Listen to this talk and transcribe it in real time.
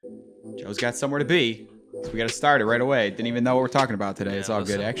Joe's got somewhere to be. So we got to start it right away. Didn't even know what we're talking about today. Yeah, it's all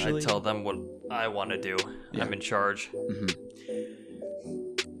good, actually. I tell them what I want to do. Yeah. I'm in charge.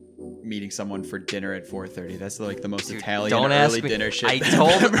 Meeting someone for dinner at 4:30. That's like the most Dude, Italian don't early ask me. dinner shit. I that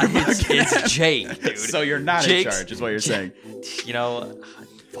told I've him ever fucking it's had. Jake, dude. So you're not in charge, is what you're saying. You know,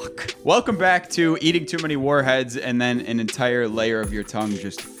 fuck. Welcome back to Eating Too Many Warheads, and then an entire layer of your tongue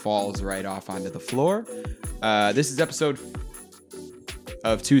just falls right off onto the floor. This is episode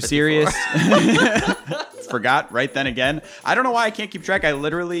of Too Serious. Forgot right then again. I don't know why I can't keep track.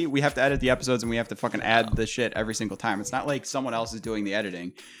 We have to edit the episodes and we have to fucking add the shit every single time. It's not like someone else is doing the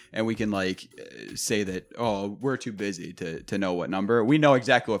editing and we can say that, oh, we're too busy to know what number. We know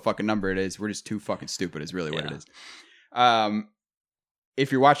exactly what fucking number it is. We're just too fucking stupid is really what it is.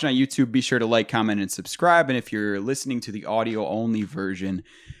 If you're watching on YouTube, be sure to like, comment, and subscribe. And if you're listening to the audio-only version,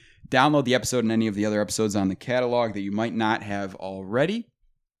 download the episode and any of the other episodes on the catalog that you might not have already.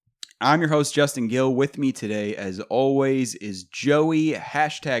 I'm your host, Justin Gill. With me today, as always, is Joey,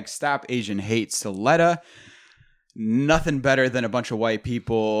 #StopAsianHate Saletta. Nothing better than a bunch of white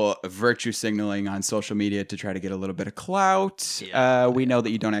people virtue signaling on social media to try to get a little bit of clout. We know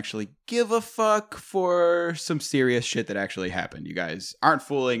that you don't actually give a fuck for some serious shit that actually happened. You guys aren't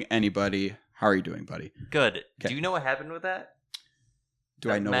fooling anybody. How are you doing, buddy? Good. Okay. Do you know what happened with that?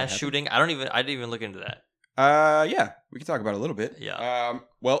 I know mass shooting? I didn't even look into that. Yeah, we can talk about it a little bit. Yeah.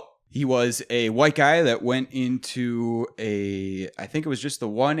 Well, he was a white guy that went into I think it was just the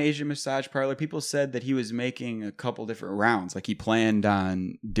one Asian massage parlor. People said that he was making a couple different rounds. Like he planned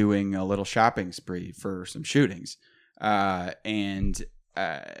on doing a little shopping spree for some shootings. And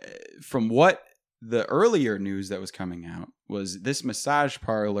from what the earlier news that was coming out was this massage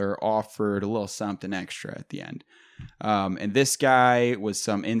parlor offered a little something extra at the end. And this guy was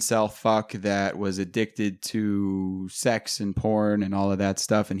some incel fuck that was addicted to sex and porn and all of that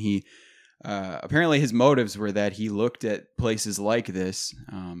stuff. And he, apparently his motives were that he looked at places like this,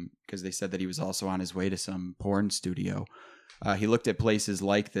 because they said that he was also on his way to some porn studio. He looked at places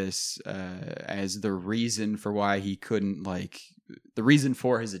like this, as the reason for why he couldn't the reason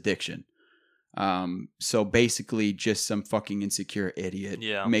for his addiction. So basically just some fucking insecure idiot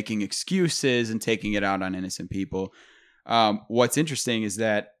making excuses and taking it out on innocent people. What's interesting is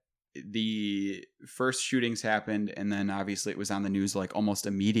that the first shootings happened and then obviously it was on the news like almost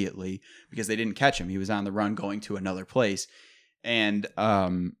immediately because they didn't catch him. He was on the run going to another place and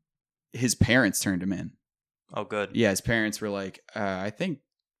his parents turned him in. Oh, good. Yeah, his parents were like, I think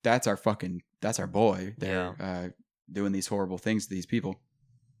that's our boy. They're doing these horrible things to these people.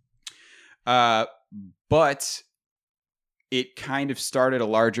 But it kind of started a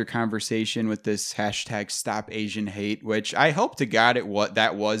larger conversation with this #StopAsianHate, which I hope to God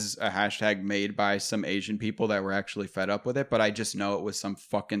that was a hashtag made by some Asian people that were actually fed up with it. But I just know it was some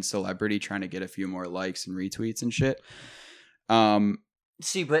fucking celebrity trying to get a few more likes and retweets and shit.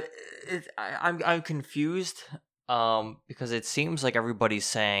 See, but I'm confused because it seems like everybody's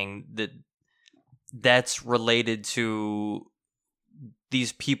saying that that's related to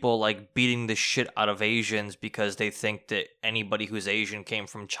these people like beating the shit out of Asians because they think that anybody who's Asian came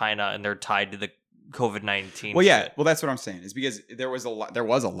from China and they're tied to the COVID-19. Well, yeah. shit. Well, that's what I'm saying is because there was a lot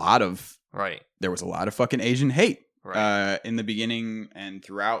of fucking Asian hate. Right. In the beginning and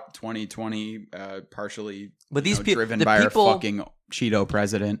throughout 2020, partially but these people driven by our fucking Cheeto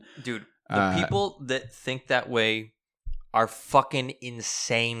president. Dude, the people that think that way are fucking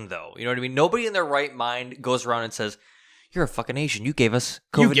insane, though. You know what I mean? Nobody in their right mind goes around and says, "You're a fucking Asian. You gave us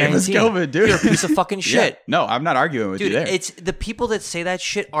COVID-19. You gave us COVID, dude. You're a piece of fucking shit." Yeah. No, I'm not arguing with dude, you there. It's the people that say that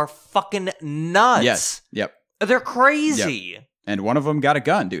shit are fucking nuts. Yes. Yep. They're crazy. Yep. And one of them got a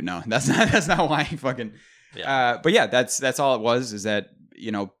gun, dude. No, that's not why he fucking. Yeah. But yeah, that's all it was. Is that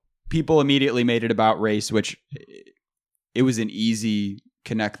people immediately made it about race, which it was an easy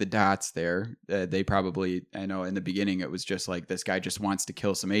connect the dots there. They probably, I know in the beginning it was just like this guy just wants to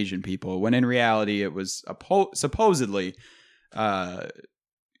kill some Asian people, when in reality it was supposedly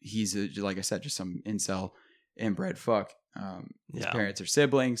he's like I said, just some incel inbred fuck. His parents are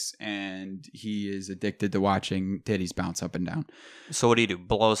siblings and he is addicted to watching titties bounce up and down. So what do?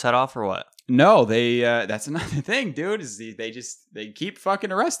 Blow his head off or what? No, they that's another thing, dude, is they keep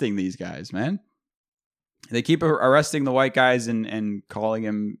fucking arresting these guys, man. They keep arresting the white guys and calling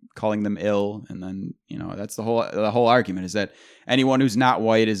them ill, and then that's the whole argument is that anyone who's not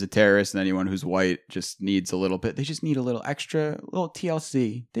white is a terrorist, and anyone who's white just needs a little bit. They just need a little extra, little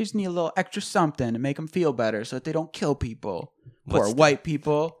TLC. They just need a little extra something to make them feel better, so that they don't kill people. Poor white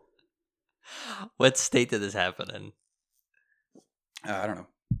people. What state did this happen in? I don't know.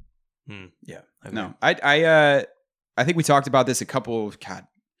 Yeah. Okay. No, I think we talked about this a couple. God.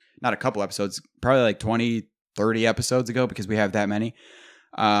 not a couple episodes, probably like 20, 30 episodes ago, because we have that many.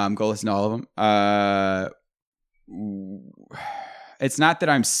 Go listen to all of them. It's not that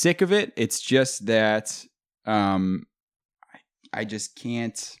I'm sick of it. It's just that I just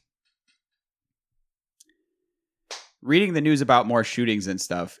can't. Reading the news about more shootings and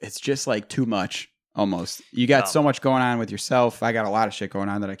stuff, it's just like too much almost. You got so much going on with yourself. I got a lot of shit going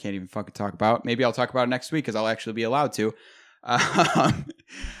on that I can't even fucking talk about. Maybe I'll talk about it next week because I'll actually be allowed to.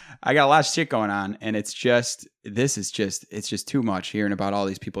 I got a lot of shit going on, and it's just too much hearing about all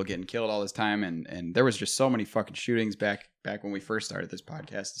these people getting killed all this time, and there was just so many fucking shootings back when we first started this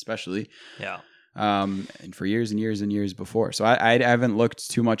podcast, especially. Yeah. And for years and years and years before. So I haven't looked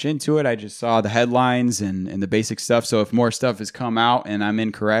too much into it. I just saw the headlines and the basic stuff. So if more stuff has come out and I'm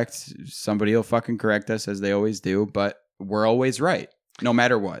incorrect, somebody will fucking correct us, as they always do, but we're always right, no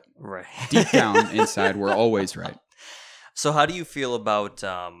matter what. Right. Deep down inside, we're always right. So how do you feel about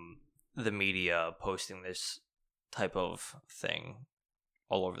the media posting this type of thing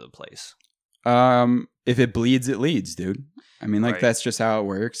all over the place? If it bleeds, it leads, dude. I mean, like, Right. that's just how it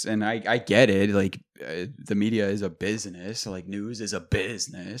works. And I get it. Like, the media is a business. Like, news is a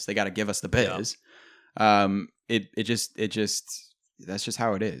business. They got to give us the biz. It just that's just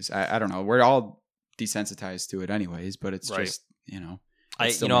how it is. I don't know. We're all desensitized to it anyways, but it's Right. just, it I'm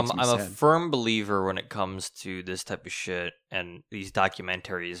still makes me a sad. firm believer when it comes to this type of shit and these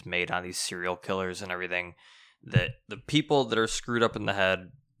documentaries made on these serial killers and everything, that the people that are screwed up in the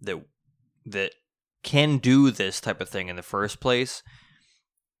head that can do this type of thing in the first place,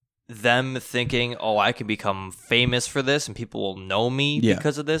 them thinking, oh, I can become famous for this and people will know me Yeah.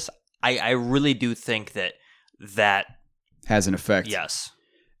 because of this. I really do think that Has an effect. yes.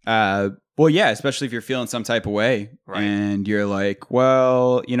 Well, yeah, especially if you're feeling some type of way, Right. and you're like,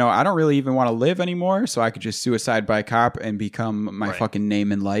 well, I don't really even want to live anymore, so I could just suicide by cop and become my Right. fucking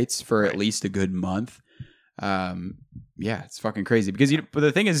name in lights for Right. at least a good month. Yeah, it's fucking crazy because but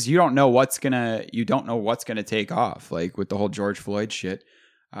the thing is, you don't know what's gonna take off. Like with the whole George Floyd shit,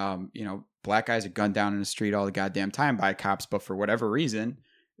 black guys are gunned down in the street all the goddamn time by cops, but for whatever reason,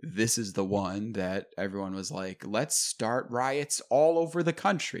 this is the one that everyone was like, let's start riots all over the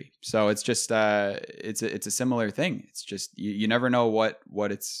country. So it's just it's a similar thing. It's just you never know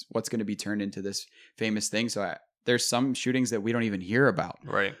what's going to be turned into this famous thing. So there's some shootings that we don't even hear about.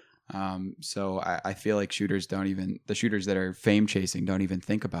 Right. So I feel like the shooters that are fame chasing don't even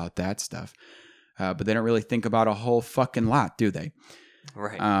think about that stuff. But they don't really think about a whole fucking lot, do they?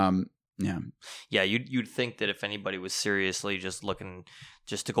 Right. Yeah. Yeah, you'd think that if anybody was seriously just looking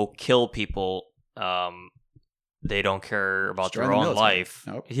just to go kill people, they don't care about Just join their the own military. life.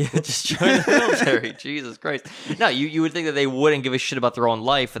 Nope. Yeah, just join the military. Jesus Christ. No, you would think that they wouldn't give a shit about their own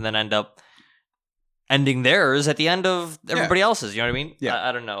life and then end up ending theirs at the end of everybody else's. You know what I mean? Yeah.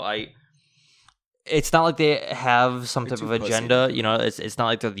 I don't know. It's not like they have some They're type of too pussy. agenda. It's not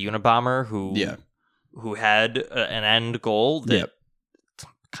like they're the Unabomber who had an end goal that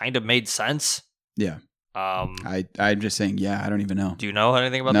kind of made sense. Yeah. I'm just saying, I don't even know. Do you know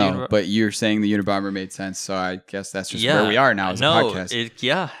anything about the Unabomber? But you're saying the Unabomber made sense, so I guess that's just where we are now as a podcast.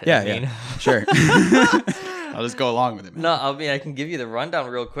 Yeah. Sure. I'll just go along with it, man. No, I can give you the rundown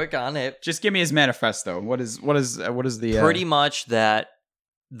real quick on it. Just give me his manifesto. What is the Pretty much that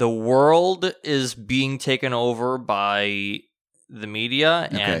the world is being taken over by the media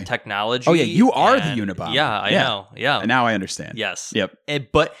and technology. Oh yeah, you are the Unabomber. Yeah, I know. Yeah. And now I understand. Yes. Yep.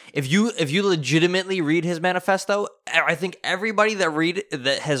 But if you legitimately read his manifesto, I think everybody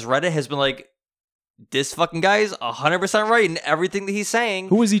that has read it has been like, this fucking guy is 100% right in everything that he's saying.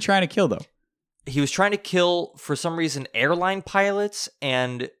 Who was he trying to kill though? He was trying to kill, for some reason, airline pilots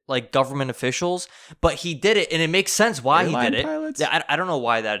and like government officials, but he did it, and it makes sense why he did it. Pilots? Yeah, I don't know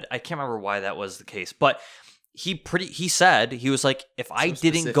why that. I can't remember why that was the case, but he said, he was like, if I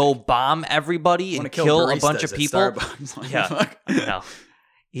didn't go bomb everybody and kill a bunch of people, yeah, no.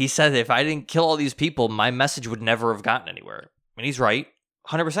 He said if I didn't kill all these people, my message would never have gotten anywhere. And he's right.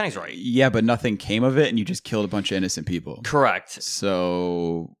 100% he's right. Yeah, but nothing came of it, and you just killed a bunch of innocent people. Correct.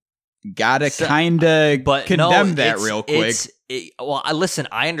 So gotta kind of condemn that real quick. Listen,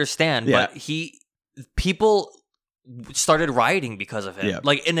 I understand, Yeah. but people started rioting because of him. Yeah.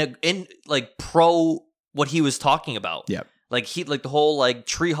 Like in pro what he was talking about. Yeah. Like the whole like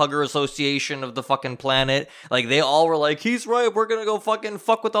tree hugger association of the fucking planet. Like they all were like, he's right. We're gonna go fucking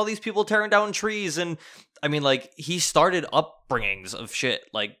fuck with all these people tearing down trees. And I mean, like he started upbringings of shit.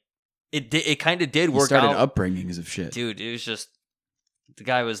 Like it kind of did work out. Started upbringings of shit, Dude. It was just the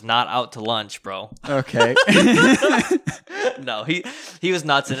guy was not out to lunch, bro. Okay. No, he was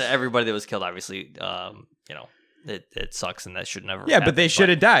nuts, and everybody that was killed, obviously, it sucks, and that should never. Yeah, but they should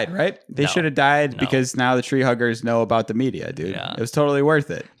have died, right? They No. should have died No. because now the tree huggers know about the media, dude. Yeah. It was totally worth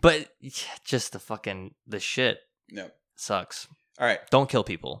it. But just the shit No. sucks. All right. Don't kill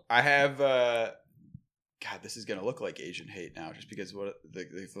people. I have God, this is gonna look like Asian hate now, just because what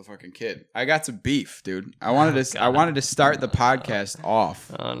the fucking kid. I got some beef, dude. I wanted to start the podcast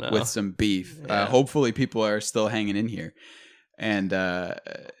off with some beef. Yeah. Hopefully, people are still hanging in here, and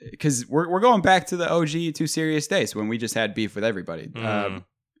because we're going back to the OG 2 Serious Days when we just had beef with everybody. Got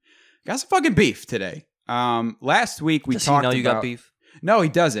some fucking beef today. Last week we Does talked. he know you about, got beef? No, he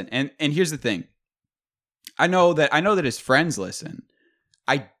doesn't. And here's the thing. I know that his friends listen.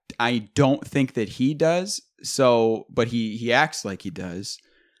 I don't think that he does. So, but he acts like he does.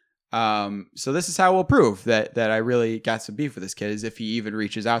 So this is how we'll prove that I really got some beef with this kid, is if he even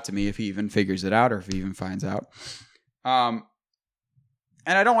reaches out to me, if he even figures it out, or if he even finds out. And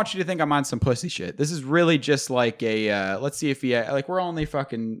I don't want you to think I'm on some pussy shit. This is really just like a let's see if he we're only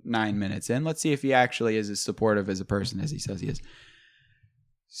fucking 9 minutes in. Let's see if he actually is as supportive as a person as he says he is.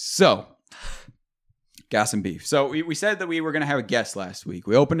 So. Got some beef. So we said that we were going to have a guest last week.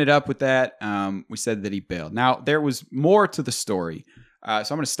 We opened it up with that. We said that he bailed. Now, there was more to the story. So I'm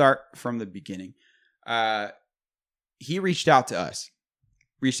going to start from the beginning. He reached out to us.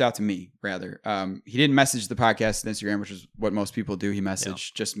 Reached out to me, rather. He didn't message the podcast on Instagram, which is what most people do. He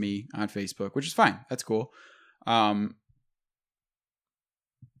messaged just me on Facebook, which is fine. That's cool.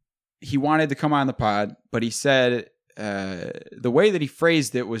 He wanted to come on the pod, but he said... the way that he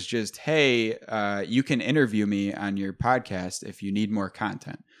phrased it was just, hey, you can interview me on your podcast if you need more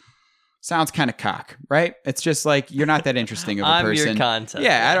content. Sounds kind of cock, right? It's just like, you're not that interesting of a I'm person. your content.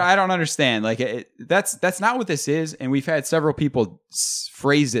 Yeah, I don't understand. Like, that's not what this is. And we've had several people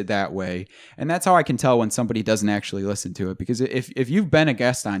phrase it that way. And that's how I can tell when somebody doesn't actually listen to it. Because if you've been a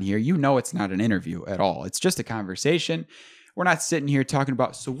guest on here, you know it's not an interview at all. It's just a conversation. We're not sitting here talking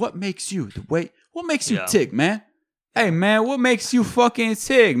about, so what makes you what makes you tick, man? Hey, man, what makes you fucking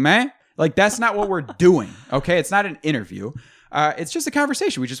tig, man? Like, that's not what we're doing, okay? It's not an interview. It's just a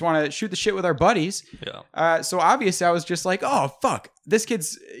conversation. We just want to shoot the shit with our buddies. Yeah. So obviously, I was just like, oh, fuck. This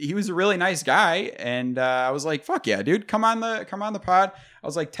he was a really nice guy. And I was like, fuck yeah, dude. Come on the pod. I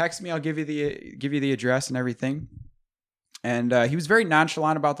was like, text me. I'll give you the address and everything. And he was very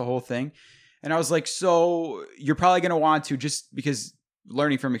nonchalant about the whole thing. And I was like, so you're probably going to want to, just because...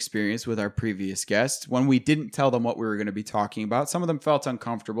 learning from experience with our previous guests, when we didn't tell them what we were going to be talking about, some of them felt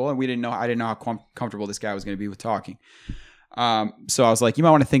uncomfortable, and I didn't know how comfortable this guy was going to be with talking. So I was like, you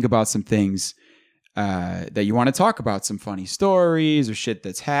might want to think about some things that you want to talk about, some funny stories or shit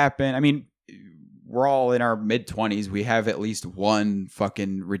that's happened. I mean, we're all in our mid-20s. We have at least one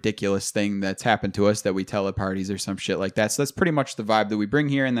fucking ridiculous thing that's happened to us that we tell at parties or some shit like that. So that's pretty much the vibe that we bring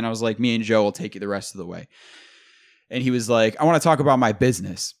here. And then I was like, me and Joe will take you the rest of the way. And he was like, I want to talk about my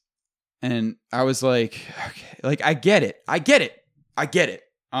business. And I was like, okay, like, I get it.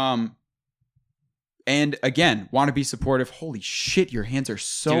 And again, want to be supportive. Holy shit, your hands are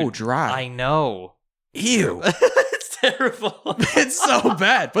so dry. I know. Ew. It's terrible. It's so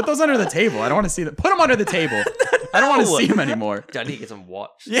bad. Put those under the table. I don't want to see them. Put them under the table. No. I don't want to see them anymore. I need to get some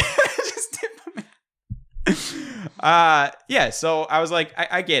watch. Yeah, just dip them in. Yeah, so I was like,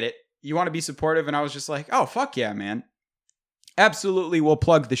 I get it. You want to be supportive? And I was just like, oh, fuck yeah, man. Absolutely, we'll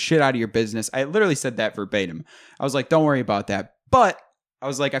plug the shit out of your business. I literally said that verbatim. I was like, don't worry about that. But I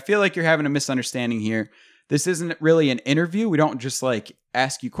was like, I feel like you're having a misunderstanding here. This isn't really an interview. We don't just like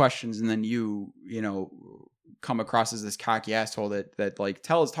ask you questions and then you know, come across as this cocky asshole that like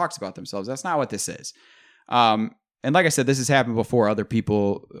talks about themselves. That's not what this is. And like I said, this has happened before. Other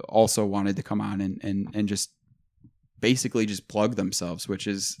people also wanted to come on and just basically just plug themselves, which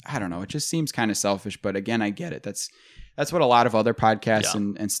is, I don't know, it just seems kind of selfish, but again, I get it. That's what a lot of other podcasts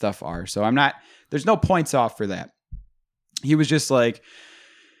and stuff are. So there's no points off for that. He was just like,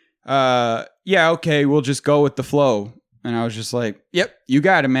 yeah, okay, we'll just go with the flow. And I was just like, yep, you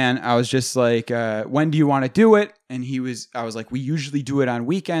got it, man. I was just like, when do you want to do it? And I was like, we usually do it on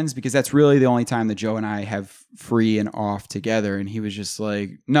weekends because that's really the only time that Joe and I have free and off together. And he was just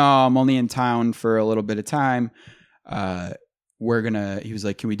like, no, I'm only in town for a little bit of time. He was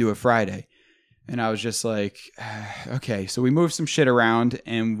like, can we do it Friday? And I was just like, okay. So we moved some shit around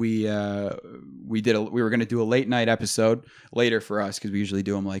and we were going to do a late night episode later for us, because we usually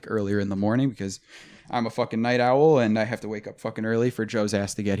do them like earlier in the morning because I'm a fucking night owl and I have to wake up fucking early for Joe's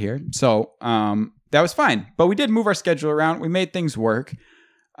ass to get here. So that was fine. But we did move our schedule around. We made things work.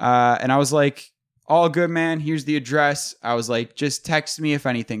 And I was like, all good, man. Here's the address. I was like, just text me if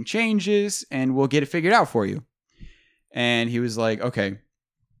anything changes and we'll get it figured out for you. And he was like, okay.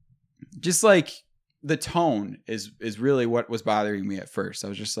 Just like the tone is really what was bothering me at first. I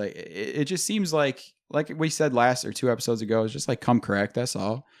was just like, it just seems like we said last or 2 episodes ago, it's just like, come correct. That's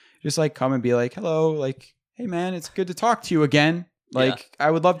all. Just like come and be like, hello, like, hey man, it's good to talk to you again. Like, I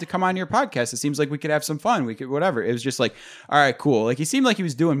would love to come on your podcast. It seems like we could have some fun. We could, whatever. It was just like, all right, cool. Like, he seemed like he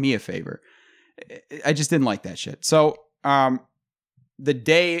was doing me a favor. I just didn't like that shit. So, the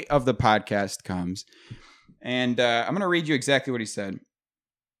day of the podcast comes, and I'm going to read you exactly what he said.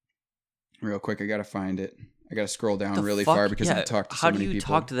 Real quick, I got to find it. I got to scroll down really far because I talked to so many people. How do you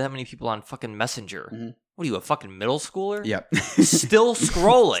talk to that many people on fucking Messenger? Mm-hmm. What are you, a fucking middle schooler? Yep. Still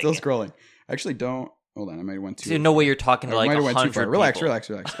scrolling. Still scrolling. I actually don't. Hold on, I might have went too. So no way you're talking to like 100 people. Relax.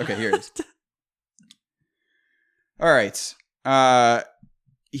 Okay, here it is. All right.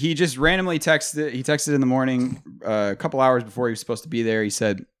 He just randomly texted. He texted in the morning, a couple hours before he was supposed to be there. He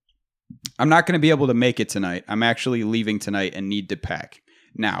said, "I'm not going to be able to make it tonight. I'm actually leaving tonight and need to pack."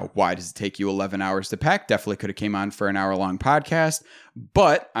 Now, why does it take you 11 hours to pack? Definitely could have came on for an hour-long podcast,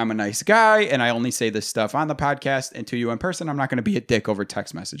 but I'm a nice guy, and I only say this stuff on the podcast, and to you in person, I'm not going to be a dick over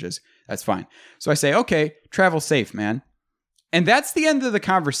text messages. That's fine. So I say, okay, travel safe, man. And that's the end of the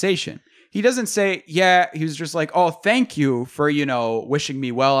conversation. He doesn't say, yeah, he was just like, oh, thank you for, wishing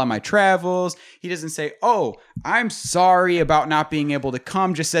me well on my travels. He doesn't say, oh, I'm sorry about not being able to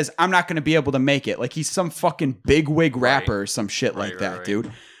come. Just says, I'm not going to be able to make it. Like he's some fucking bigwig rapper or some shit like that,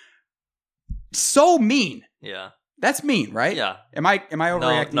 dude. So mean. Yeah. That's mean, right? Yeah. Am I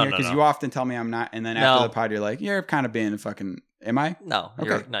overreacting here? Because you often tell me I'm not, and then after the pod, you're like, you're kind of being a fucking. Am I? No.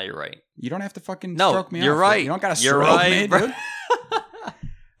 Okay. You're right. You don't have to fucking stroke me off. You're right. You don't got to stroke me, dude.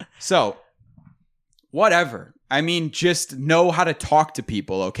 So, whatever. I mean, just know how to talk to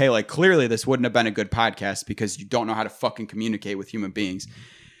people, okay? Like, clearly this wouldn't have been a good podcast because you don't know how to fucking communicate with human beings.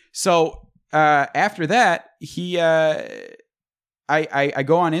 So, after that, I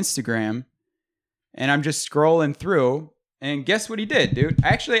go on Instagram, and I'm just scrolling through, and guess what he did, dude?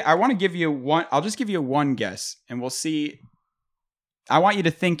 Actually, I want to give you one. I'll just give you one guess, and we'll see. I want you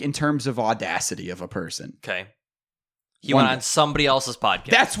to think in terms of audacity of a person. Okay. He went on somebody else's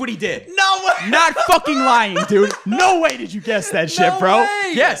podcast. That's what he did. No way. Not fucking lying, dude. No way did you guess that shit, bro.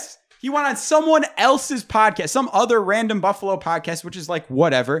 Way. Yes. He went on someone else's podcast, some other random Buffalo podcast, which is like,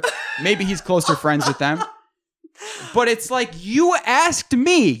 whatever. Maybe he's closer friends with them. But it's like, you asked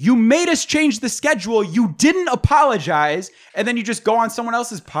me. You made us change the schedule. You didn't apologize. And then you just go on someone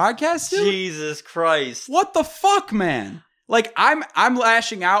else's podcast, dude? Jesus Christ. What the fuck, man? Like, I'm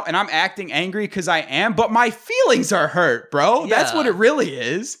lashing out and I'm acting angry because I am, but my feelings are hurt, bro. Yeah. That's what it really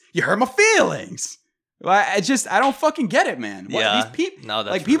is. You hurt my feelings. I don't fucking get it, man. Yeah. These people, no,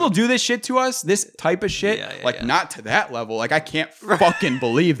 that's people do this shit to us, this type of shit, not to that level. Like, I can't fucking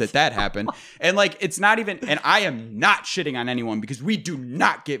believe that happened. And like, it's not even, and I am not shitting on anyone because we do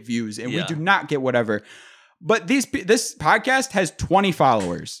not get views and we do not get whatever. But this podcast has 20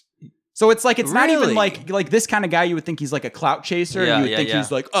 followers. So it's like, it's not even like this kind of guy. You would think he's like a clout chaser. You would think he's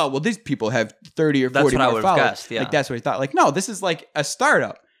like, oh, well, these people have 30 or 40 more followers. Guessed, Like, that's what he thought. Like, no, this is like a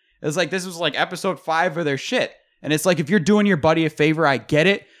startup. It's like, this was like episode 5 of their shit. And it's like, if you're doing your buddy a favor, I get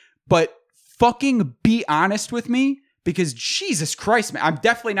it. But fucking be honest with me, because Jesus Christ, man, I'm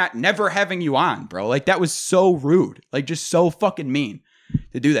definitely never having you on, bro. Like, that was so rude. Like, just so fucking mean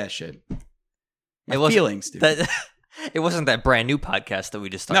to do that shit. My feelings, dude. It wasn't that brand new podcast that we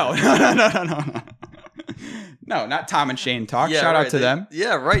just started. No. No, not Tom and Shane Talk. Yeah, Shout out to them.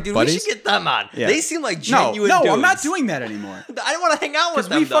 Yeah, right, dude. Buddies. We should get them on. Yeah. They seem like genuine dudes. No, I'm not doing that anymore. I don't want to hang out with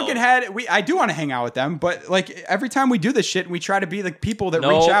them, I do want to hang out with them, but like every time we do this shit, we try to be the people that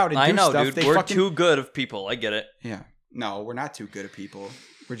reach out and do stuff. Dude. We're too good of people. I get it. Yeah. No, we're not too good of people.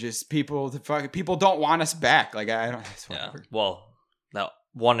 We're just people people don't want us back. Like, I don't. Yeah. Well, no.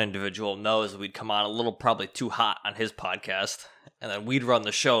 One individual knows we'd come on a little probably too hot on his podcast, and then we'd run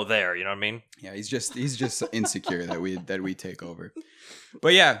the show there. You know what I mean? Yeah, he's just insecure that we take over.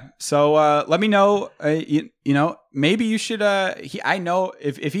 But yeah, so let me know. Maybe you should. I know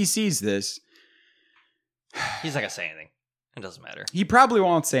if he sees this, he's not gonna say anything. It doesn't matter. He probably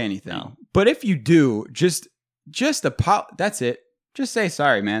won't say anything. No. But if you do, just that's it. Just say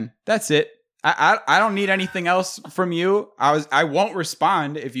sorry, man. That's it. I don't need anything else from you. I won't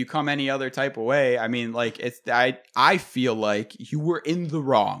respond if you come any other type of way. I mean, like, I feel like you were in the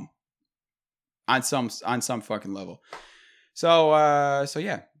wrong on some fucking level. So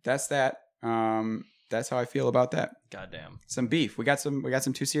yeah, that's that. That's how I feel about that. Goddamn. Some beef. We got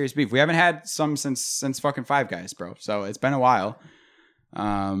some too serious beef. We haven't had some since fucking Five Guys, bro. So it's been a while.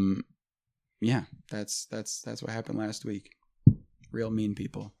 Yeah, that's what happened last week. Real mean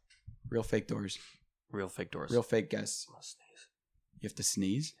people. Real fake doors. Real fake doors. Real fake guests. I'm gonna sneeze. You have to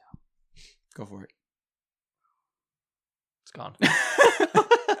sneeze? Yeah. Go for it. It's gone.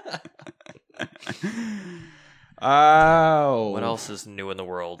 Oh. What else is new in the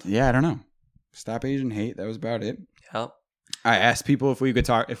world? Yeah, I don't know. Stop Asian hate. That was about it. Yep. I asked people if we could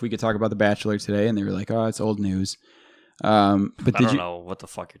talk about The Bachelor today, and they were like, "Oh, it's old news." But I don't know what the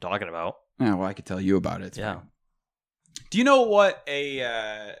fuck you're talking about. Oh, well, I could tell you about it. It's yeah. fine. Do you know what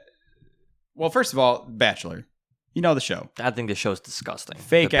a? Well, first of all, Bachelor. You know the show. I think the show's disgusting.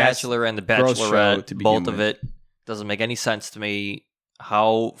 Fake The Bachelor and The Bachelorette, to both begin of with. it doesn't make any sense to me.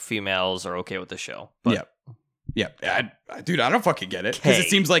 How females are okay with the show? But Yeah. Dude, I don't fucking get it because it K.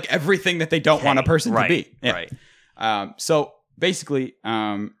 seems like everything that they don't want a person to be. Yeah. Right. So basically,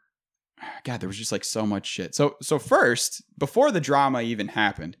 God, there was just like so much shit. So first, before the drama even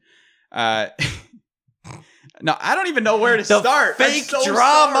happened, no, I don't even know where to start. Fake I'm so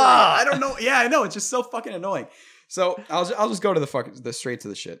drama. sorry. I don't know. Yeah, I know. It's just so fucking annoying. So I'll just go to the straight to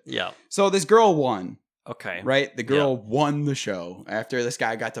the shit. Yeah. So this girl won. Okay. Right? The girl won the show after this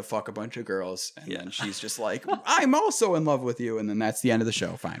guy got to fuck a bunch of girls. And then she's just like, I'm also in love with you. And then that's the end of the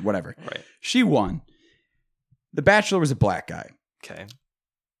show. Fine, whatever. Right. She won. The Bachelor was a black guy. Okay.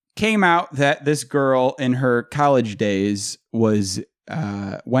 Came out that this girl in her college days went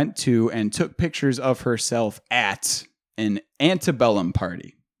to and took pictures of herself at an antebellum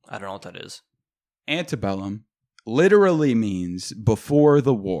party. I don't know what that is. Antebellum literally means before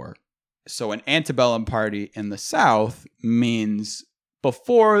the war. So an antebellum party in the South means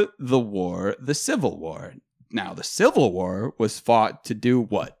before the war, the Civil War. Now, the Civil War was fought to do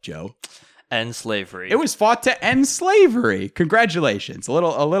what, Joe? End slavery. It was fought to end slavery. Congratulations. A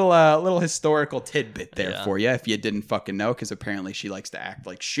little historical tidbit there for you if you didn't fucking know, because apparently she likes to act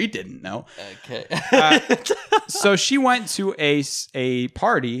like she didn't know. Okay. So she went to a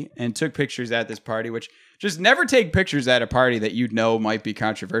party and took pictures at this party, which just never take pictures at a party that you know might be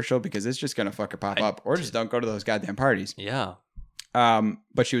controversial because it's just going to fucking pop up, or just don't go to those goddamn parties. Yeah.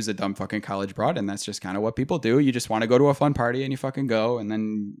 But she was a dumb fucking college broad, and that's just kind of what people do. You just want to go to a fun party and you fucking go, and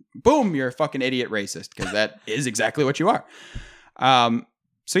then boom, you're a fucking idiot racist, because that is exactly what you are.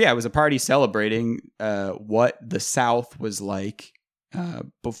 So yeah, it was a party celebrating what the South was like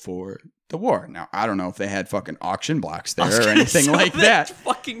before the war. Now, I don't know if they had fucking auction blocks there or anything like that.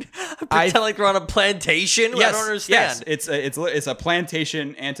 Fucking pretend like they're on a plantation. Yes, I don't understand. Yes, it's a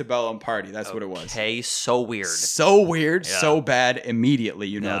plantation antebellum party. That's what it was. Okay, so weird. So weird, Yeah. so bad. Immediately,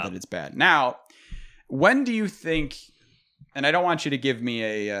 you know that it's bad. Now, when do you think? And I don't want you to give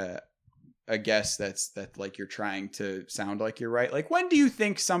me a guess that like you're trying to sound like you're right. Like, when do you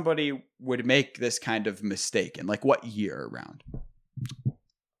think somebody would make this kind of mistake, and like what year around?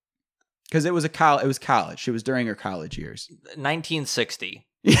 Because it was college. It was during her college years. 1960.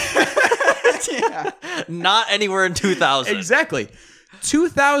 Yeah. Not anywhere in 2000. Exactly.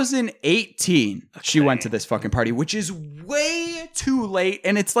 2018, she Okay. went to this fucking party, which is way too late,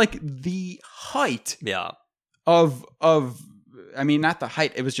 and it's like the height Yeah. of I mean, not the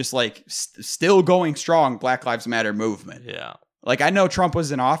height. It was just like still going strong Black Lives Matter movement. Yeah. Like, I know Trump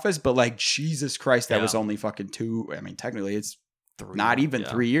was in office, but like, Jesus Christ, that Yeah. was only fucking technically it's 3. not even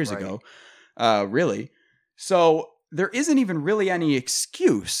 3 years right. ago, really. So there isn't even really any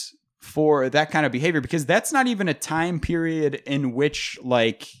excuse for that kind of behavior, because that's not even a time period in which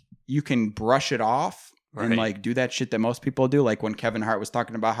like you can brush it off and Right. like do that shit that most people do. Like when Kevin Hart was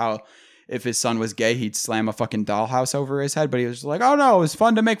talking about how if his son was gay, he'd slam a fucking dollhouse over his head. But he was just like, oh no, it was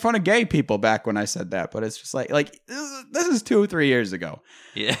fun to make fun of gay people back when I said that. But it's just like this is 2-3 years ago.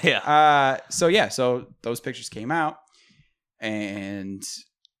 Yeah. Yeah. So those pictures came out, and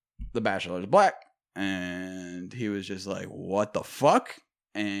the Bachelor is black, and he was just like, what the fuck?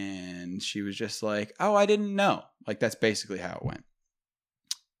 And she was just like, oh, I didn't know. Like, that's basically how it went.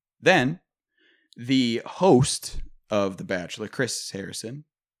 Then the host of The Bachelor, Chris Harrison,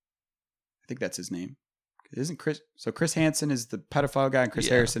 I think that's his name. Isn't Chris? So Chris Hansen is the pedophile guy, and Chris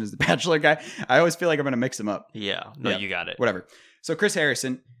Harrison is the Bachelor guy. I always feel like I'm going to mix them up. Yeah. No, Yeah. you got it. Whatever. So Chris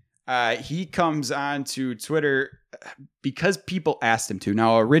Harrison, he comes on to Twitter because people asked him to.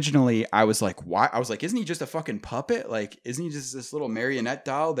 Now, originally, I was like, why? I was like, isn't he just a fucking puppet? Like, isn't he just this little marionette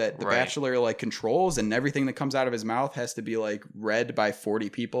doll that the Right. Bachelor like controls, and everything that comes out of his mouth has to be like read by 40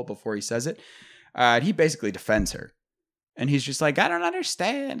 people before he says it? He basically defends her. And he's just like, I don't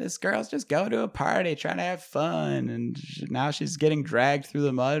understand. This girl's just going to a party trying to have fun, and now she's getting dragged through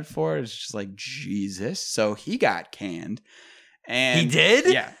the mud for it. It's just like, Jesus. So he got canned. And He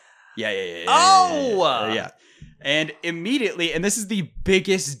did? Yeah. Yeah. Oh! Yeah. And immediately, and this is the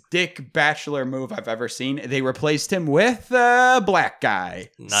biggest dick bachelor move I've ever seen, they replaced him with a black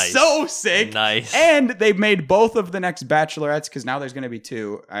guy. Nice. So sick. Nice. And they've made both of the next bachelorettes, because now there's going to be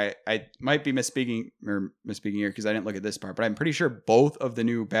two. I might be misspeaking here because I didn't look at this part, but I'm pretty sure both of the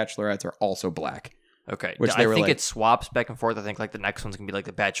new bachelorettes are also black. Okay. Which I they were think like- it swaps back and forth. I think like the next one's going to be like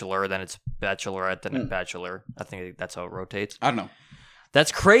the Bachelor, then it's Bachelorette, then it's Bachelor. I think that's how it rotates. I don't know.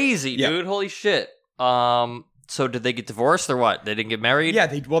 That's crazy, Yeah. dude. Holy shit. So did they get divorced or what? They didn't get married?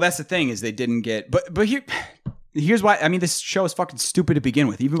 Yeah, well, that's the thing, is they didn't get... But here's why. I mean, this show is fucking stupid to begin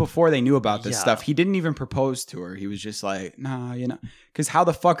with. Even before they knew about this stuff, he didn't even propose to her. He was just like, nah, because how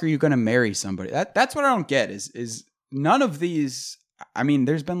the fuck are you going to marry somebody? That's what I don't get is none of these... I mean,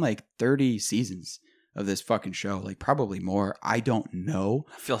 there's been like 30 seasons of this fucking show, like probably more. I don't know.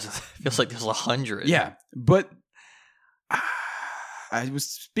 Feels like there's 100. Yeah, but I was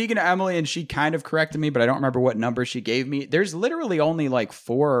speaking to Emily and she kind of corrected me, but I don't remember what number she gave me. There's literally only like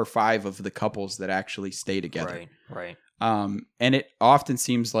 4 or 5 of the couples that actually stay together. Right. And it often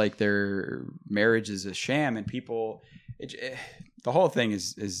seems like their marriage is a sham, and people, the whole thing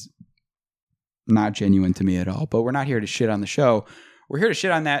is not genuine to me at all. But we're not here to shit on the show. We're here to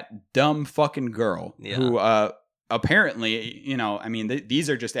shit on that dumb fucking girl who apparently, I mean, these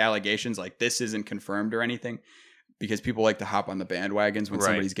are just allegations. Like, this isn't confirmed or anything, because people like to hop on the bandwagons when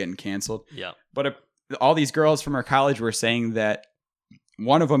somebody's getting canceled. Yeah. But all these girls from her college were saying that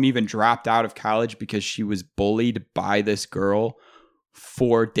one of them even dropped out of college because she was bullied by this girl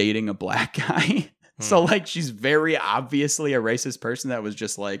for dating a black guy. So, like, she's very obviously a racist person that was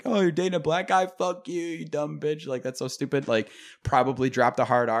just like, oh, you're dating a black guy? Fuck you, you dumb bitch. Like, that's so stupid. Like, probably dropped a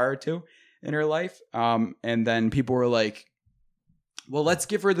hard R or two in her life. And then people were like, well, let's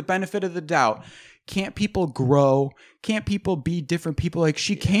give her the benefit of the doubt. Can't people grow? Can't people be different people? Like,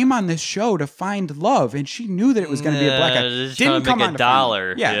 she came on this show to find love, and she knew that it was going to be a black guy. Didn't come on a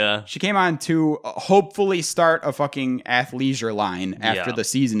dollar. Yeah. She came on to hopefully start a fucking athleisure line after the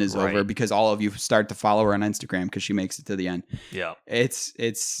season is over, because all of you start to follow her on Instagram because she makes it to the end. Yeah. That's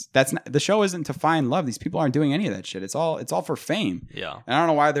not, the show isn't to find love. These people aren't doing any of that shit. It's all for fame. Yeah. And I don't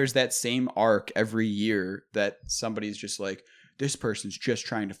know why there's that same arc every year that somebody's just like, this person's just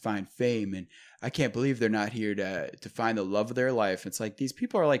trying to find fame, and I can't believe they're not here to find the love of their life. It's like, these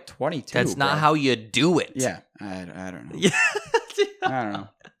people are like 22. That's not how you do it. Yeah, I don't know. Yeah. I don't know.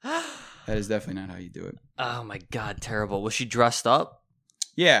 That is definitely not how you do it. Oh my God, terrible. Was she dressed up?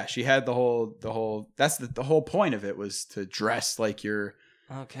 Yeah, she had the whole. That's the whole point of it, was to dress like you're.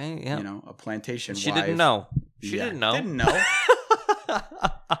 Okay. Yeah. A plantation. She wife. Didn't know. She didn't know. Didn't know.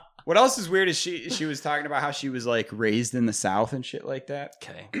 What else is weird is she was talking about how she was like raised in the South and shit like that.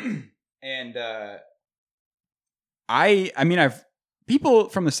 Okay. And I mean, people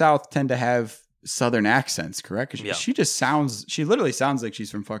from the South tend to have Southern accents, correct? She literally sounds like she's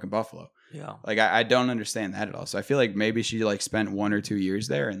from fucking Buffalo. Yeah. Like, I don't understand that at all. So I feel like maybe she like spent 1 or 2 years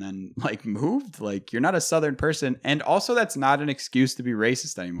there and then like moved. Like, you're not a Southern person. And also, that's not an excuse to be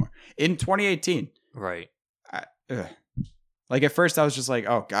racist anymore. In 2018. Right. Like, at first I was just like,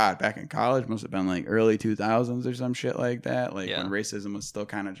 oh God, back in college must have been like early 2000s or some shit like that. Like, when racism was still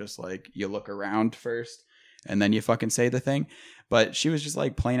kind of just like, you look around first and then you fucking say the thing. But she was just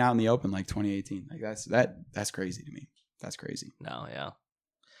like playing out in the open like 2018. Like, that's crazy to me. That's crazy. No, yeah.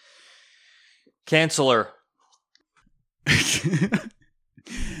 Cancel her.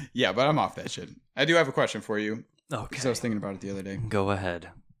 Yeah, but I'm off that shit. I do have a question for you. Okay. Because I was thinking about it the other day. Go ahead.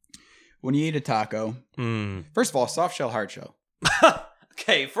 When you eat a taco, first of all, soft shell, hard shell.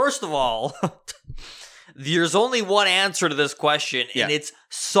 Okay, first of all, there's only one answer to this question, and it's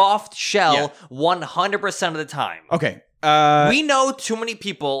soft shell 100% of the time. Okay. We know too many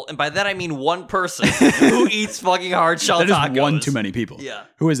people, and by that I mean one person, who eats fucking hard shell tacos. That is one too many people. Yeah.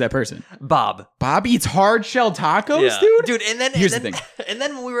 Who is that person? Bob. Bob eats hard shell tacos, dude? Dude, and then Here's the thing. And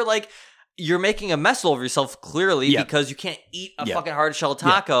then we were like, you're making a mess of yourself, clearly, because you can't eat a fucking hard shell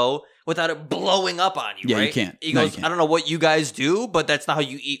taco without it blowing up on you, right? You can't. He No, goes, you can't. I don't know what you guys do, but that's not how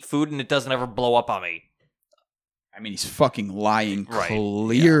you eat food, and it doesn't ever blow up on me. I mean, he's fucking lying Right.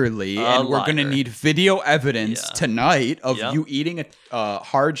 clearly, and we're going to liar. need video evidence tonight of Yep. you eating a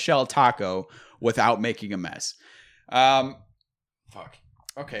hard shell taco without making a mess. Fuck.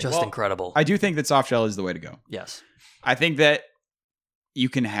 Okay. Just incredible. I do think that soft shell is the way to go. Yes. I think that you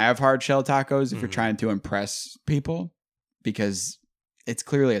can have hard shell tacos if you're trying to impress people, because it's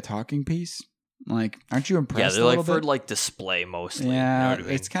clearly a talking piece. Like, aren't you impressed? Yeah, they're a like little for bit? like display mostly. Yeah, You know what I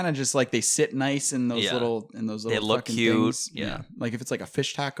mean? it's kind of just like they sit nice in those little They look fucking cute. things. Yeah. Like if it's like a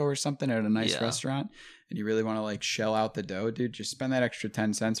fish taco or something at a nice Yeah. restaurant, and you really want to like shell out the dough, dude, just spend that extra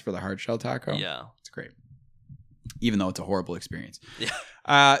 10 cents for the hard shell taco. Yeah. It's great. even though it's a horrible experience.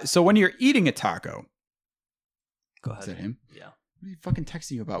 Yeah. So when you're eating a taco, Go ahead. is that him? Yeah. What are you fucking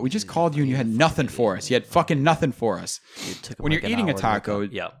texting you about? We just called you and you had nothing for us. You had fucking nothing for us. When you're eating a taco,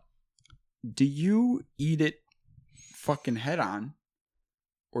 yeah. do you eat it fucking head on,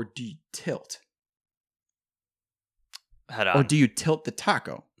 or do you tilt? Head on. Or do you tilt the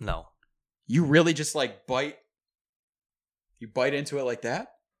taco? No. You really just like bite? You bite into it like that?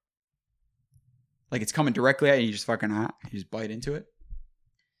 Like it's coming directly at you, you just fucking you just bite into it?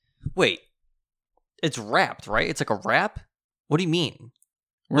 Wait. It's wrapped, right? It's like a wrap? What do you mean?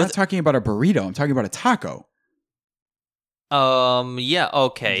 We're not talking about a burrito. I'm talking about a taco. Yeah,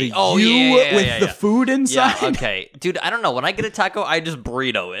 okay. With the food inside? Yeah, okay. Dude, I don't know. When I get a taco, I just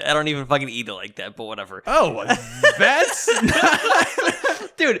burrito it. I don't even fucking eat it like that, but whatever. Oh, that's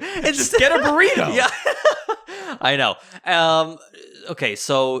not... Dude, it's just get a burrito. Yeah. I know. Okay,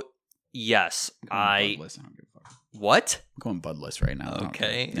 so yes, Budless. I don't give a fuck. What? I'm going Budless right now.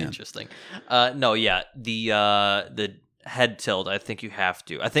 Okay, Yeah. interesting. No, yeah, the head tilt. I think you have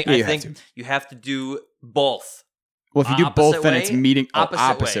to. I think you have to do both. Well, if you do both, then it's meeting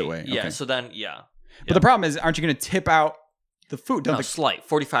opposite way. Yeah. Okay. So then, yeah. But the problem is, aren't you going to tip out the food? No, slight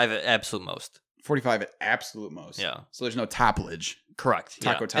 45 at absolute most. 45 at absolute most. Yeah. So there's no toppage. Correct.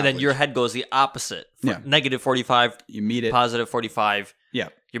 Taco And then your head goes the opposite. Yeah. Negative 45. You meet it. Positive 45. Yeah.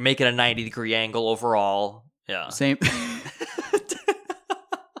 You're making a 90-degree angle overall. Yeah. Same.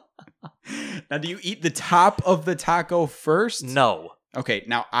 Now, do you eat the top of the taco first? No. Okay,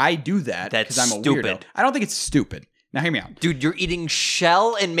 now I do that because I'm a stupid. weirdo. I don't think it's stupid. Now, hear me out. Dude, you're eating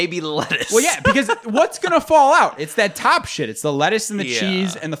shell and maybe lettuce. Well, yeah, because what's going to fall out? It's that top shit. It's the lettuce and the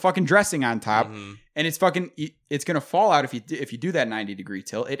cheese and the fucking dressing on top. Mhm. And it's going to fall out if you do that 90-degree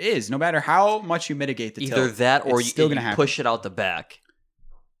tilt. It is. No matter how much you mitigate the tilt. Either that or still you gonna happen. push it out the back.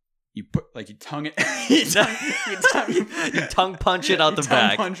 You tongue it. You tongue punch it out the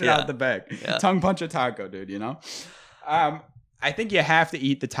back. Tongue punch it out the back. Yeah. Tongue punch a taco, dude, you know? I think you have to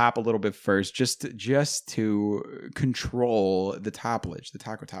eat the top a little bit first just to control the toppage, the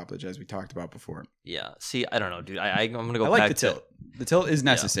taco toppage, as we talked about before. Yeah. See, I don't know, dude. I'm going to go I like back the tilt. The tilt is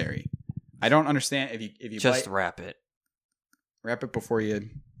necessary. I don't understand if you just wrap it before you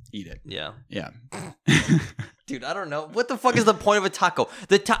eat it. Yeah. Yeah. Dude, I don't know. What the fuck is the point of a taco?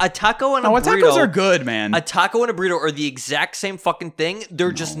 A taco and a burrito. Tacos are good, man. A taco and a burrito are the exact same fucking thing.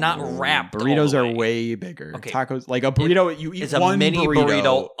 They're just not wrapped. Burritos all are the way bigger. Okay. Tacos, like a burrito, you eat it's a one mini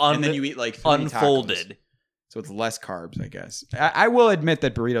burrito and then you eat like 3 unfolded. Tacos. So it's less carbs, I guess. I will admit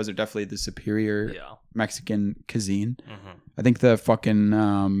that burritos are definitely the superior Mexican cuisine. Mm-hmm. I think the fucking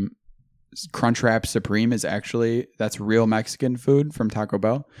Crunchwrap Supreme that's real Mexican food from Taco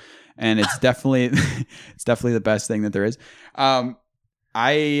Bell. And it's definitely the best thing that there is. I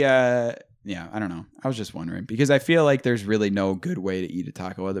don't know. I was just wondering because I feel like there's really no good way to eat a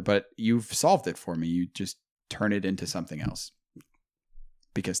taco but you've solved it for me. You just turn it into something else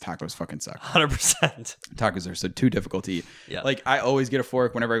because tacos fucking suck. 100%. Tacos are so too difficult to eat. Yeah. Like I always get a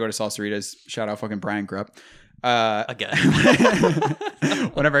fork whenever I go to Salsaritas. Shout out fucking Brian Grupp. Again.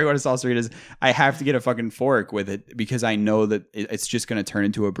 Whenever I go to Salsaritas, I have to get a fucking fork with it because I know that it's just going to turn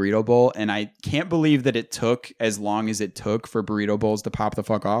into a burrito bowl. And I can't believe that it took as long as it took for burrito bowls to pop the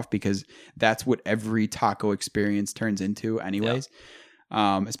fuck off because that's what every taco experience turns into anyways.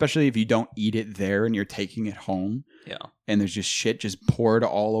 Yeah. Especially if you don't eat it there and you're taking it home. Yeah. And there's just shit just poured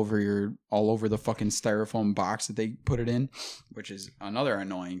all over the fucking styrofoam box that they put it in, which is another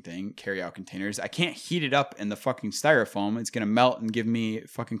annoying thing. Carry out containers. I can't heat it up in the fucking styrofoam. It's gonna melt and give me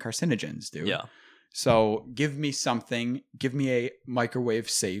fucking carcinogens, dude. Yeah. So give me something. Give me a microwave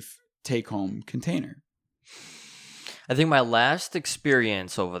safe take home container. I think my last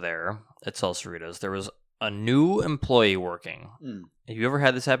experience over there at Salsaritas, there was a new employee working. Have you ever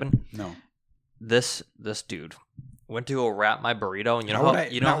had this happen? No. This dude went to go wrap my burrito,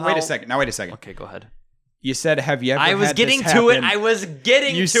 and wait a second. Okay, go ahead. You said, "Have you ever?" I was getting to it. I was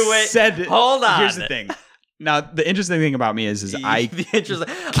getting to it. Said, hold on. Here's the thing. Now, the interesting thing about me is I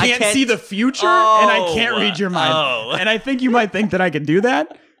can't see the future, and I can't read your mind. And I think you might think that I can do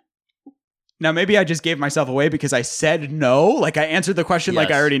that. Now, maybe I just gave myself away because I said no. Like, I answered the question like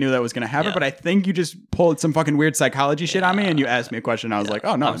I already knew that was going to happen. Yeah. But I think you just pulled some fucking weird psychology shit on me and you asked me a question. I was like,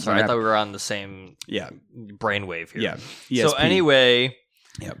 oh, no. I'm sorry. I thought we were on the same brainwave here. Yeah. ESP. So anyway,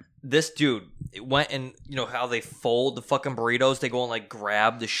 this dude went and, you know how they fold the fucking burritos? They go and, like,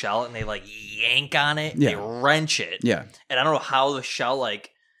 grab the shell and they, like, yank on it. Yeah. They wrench it. Yeah. And I don't know how the shell, like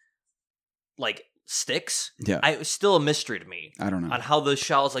sticks. Yeah. It's still a mystery to me. I don't know. On how the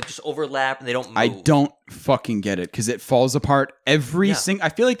shells like just overlap and they don't move. I don't fucking get it because it falls apart every single. I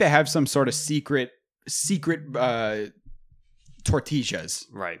feel like they have some sort of secret secret tortillas,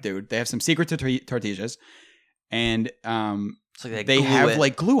 Right. dude. They have some secret tortillas, and It's like they glue have it.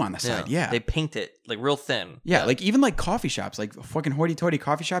 like glue on the side. Yeah. They paint it like real thin. Yeah, like even like coffee shops, like fucking hoity-toity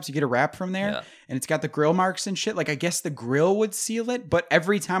coffee shops, you get a wrap from there, Yeah. and it's got the grill marks and shit. Like I guess the grill would seal it, but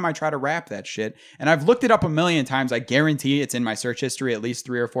every time I try to wrap that shit, and I've looked it up a million times, I guarantee it's in my search history at least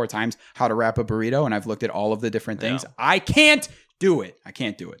 3 or 4 times how to wrap a burrito, and I've looked at all of the different things. Yeah. I can't do it. I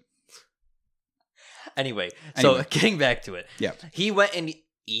can't do it. Anyway, so getting back to it. Yeah. He went and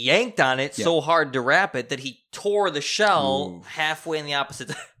yanked on it so hard to wrap it that he tore the shell Ooh. halfway in the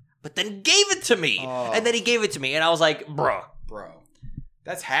opposite, but then gave it to me. Oh. And then he gave it to me, and I was like, bruh. Bro,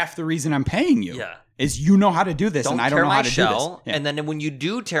 that's half the reason I'm paying you. Yeah. Is you know how to do this, Don't and I tear don't know my how to shell, do this. Yeah. and then when you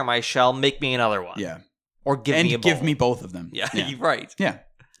do tear my shell, make me another one. Yeah. Or give And me a give bowl. me both of them. Yeah, Yeah. you're right. Yeah.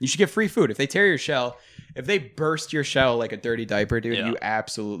 You should get free food. If they tear your shell, if they burst your shell like a dirty diaper, dude, Yeah. you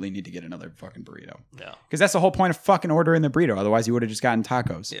absolutely need to get another fucking burrito. Yeah. Because that's the whole point of fucking ordering the burrito. Otherwise, you would have just gotten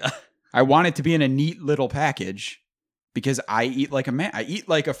tacos. Yeah. I want it to be in a neat little package because I eat like a man. I eat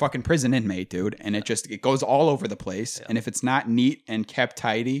like a fucking prison inmate, dude. And it goes all over the place. Yeah. And if it's not neat and kept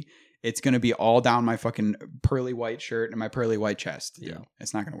tidy, it's going to be all down my fucking pearly white shirt and my pearly white chest. Dude. Yeah.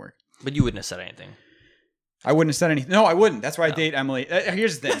 It's not going to work. But you wouldn't have said anything. I wouldn't have said anything. No, I wouldn't. That's why I date Emily.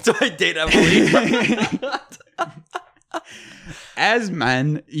 Here's the thing. That's why I date Emily. As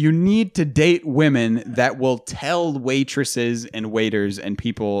men, you need to date women that will tell waitresses and waiters and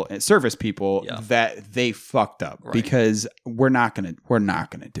people, service people, Yeah. that they fucked up. Right. Because we're not gonna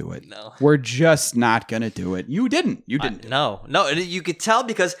do it. No. We're just not gonna do it. You didn't. You didn't. No. And you could tell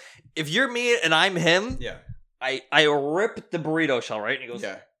because if you're me and I'm him, Yeah. I rip the burrito shell, right? And he goes,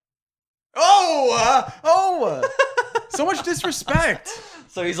 Yeah. So much disrespect.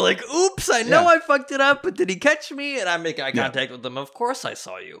 So he's like, oops, I know Yeah. I fucked it up, but did he catch me? And I make eye Yeah. contact with him. Of course I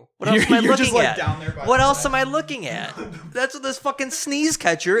saw you. What else am I You're looking just like at? down there by What the else side. am I looking at? That's what this fucking sneeze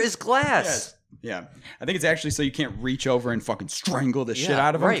catcher is glass. Yes. Yeah. I think it's actually so you can't reach over and fucking strangle the shit Yeah,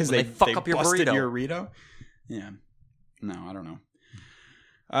 out of them right, because when they they fuck up your busted burrito. your burrito. Yeah. No, I don't know.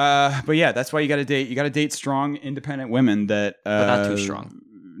 But yeah, that's why you got to date strong, independent women that But not too strong.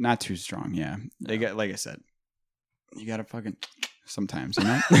 Not too strong, yeah. They got, like I said, you got to fucking sometimes, you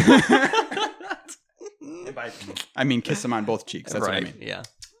know? I mean, kiss them on both cheeks. That's what I mean. Yeah.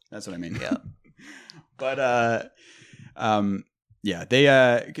 That's what I mean. Yeah. But yeah,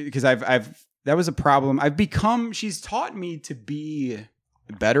 they because I've that was a problem. She's taught me to be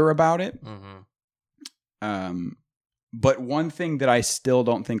better about it. Mm-hmm. But one thing that I still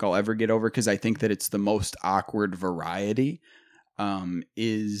don't think I'll ever get over, because I think that it's the most awkward variety,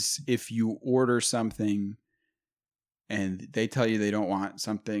 is if you order something and they tell you they don't want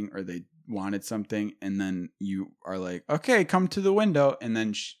something or they wanted something, and then you are like, okay, come to the window, and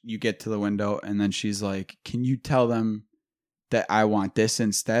then you get to the window, and then she's like, can you tell them that I want this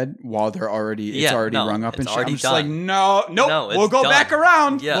instead, while they're already rung up and shit. I'm just like, nope, we'll go back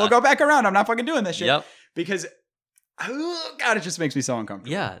around. Yeah. We'll go back around. I'm not fucking doing this shit. Yep. Because God, it just makes me so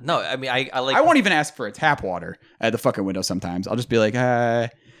uncomfortable. Yeah. No, I mean, I like. I won't even ask for a tap water at the fucking window sometimes. I'll just be like, can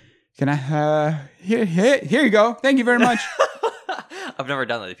I, here you go. Thank you very much. I've never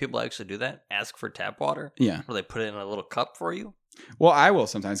done that. Do people actually do that? Ask for tap water? Yeah. Or they put it in a little cup for you? Well, I will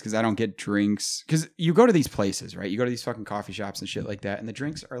sometimes because I don't get drinks. Because you go to these places, right? You go to these fucking coffee shops and shit like that, and the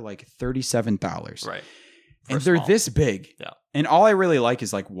drinks are like $37. Right. And they're small. this big. Yeah. And all I really like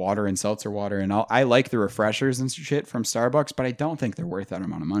is like water and seltzer water. And I like the refreshers and shit from Starbucks, but I don't think they're worth that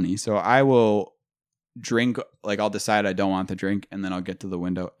amount of money. So I will drink, like I'll decide I don't want the drink, and then I'll get to the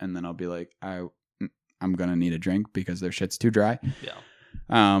window, and then I'll be like, I'm going to need a drink because their shit's too dry. Yeah.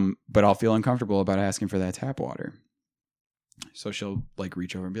 But I'll feel uncomfortable about asking for that tap water. So she'll like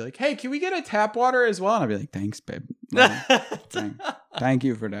reach over and be like, hey, can we get a tap water as well? And I'll be like, thanks, babe. Thank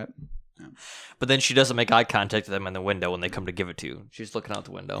you for that. Yeah. But then she doesn't make eye contact with them in the window when they come to give it to you. She's looking out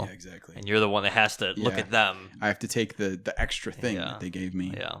the window. Yeah, exactly. And you're the one that has to look at them. I have to take the extra thing Yeah. that they gave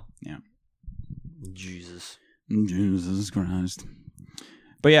me. Yeah. Yeah. Jesus Christ.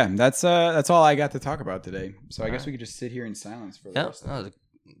 But yeah, that's all I got to talk about today. So I guess we could just sit here in silence for the Yeah, rest of that it. was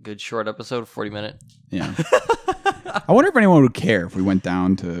a good short episode, 40-minute. Yeah. I wonder if anyone would care if we went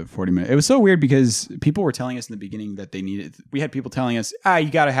down to 40 minutes. It was so weird because people were telling us in the beginning that they needed. We had people telling us, you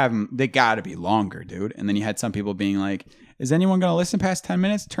got to have them. They got to be longer, dude. And then you had some people being like, is anyone going to listen past 10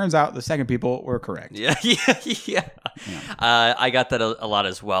 minutes? Turns out the second people were correct. Yeah. I got that a lot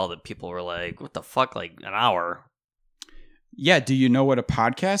as well, that people were like, what the fuck, like an hour? Yeah. Do you know what a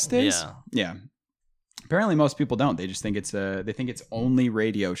podcast is? Yeah. Yeah. Apparently, most people don't. They just think they think it's only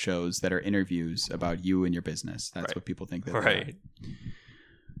radio shows that are interviews about you and your business. That's Right. what people think. That Right.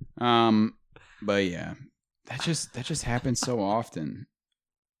 they are. But yeah, that just happens so often.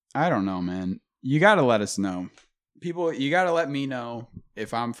 I don't know, man. You got to let us know. People, you got to let me know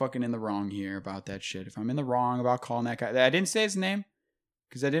if I'm fucking in the wrong here about that shit. If I'm in the wrong about calling that guy. I didn't say his name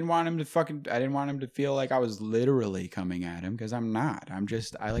because I didn't want him to feel like I was literally coming at him, because I'm not.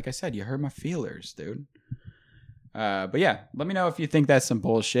 Like I said, you hurt my feelers, dude. But yeah, let me know if you think that's some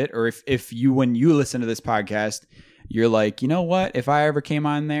bullshit, or if you, when you listen to this podcast, you're like, you know what? If I ever came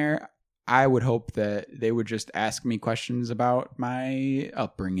on there, I would hope that they would just ask me questions about my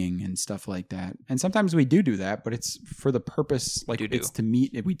upbringing and stuff like that. And sometimes we do that, but it's for the purpose, like Do-do. it's to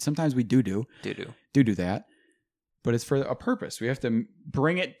meet. Sometimes we do that, but it's for a purpose. We have to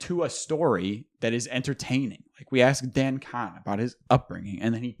bring it to a story that is entertaining. Like we ask Dan Kahn about his upbringing,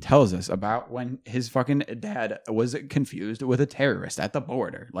 and then he tells us about when his fucking dad was confused with a terrorist at the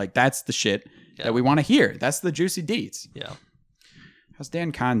border. Like that's the shit that we want to hear. That's the juicy deets. Yeah. How's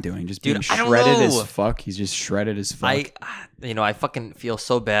Dan Kahn doing? Just Dude, being I don't shredded know. as fuck. He's just shredded as fuck. I fucking feel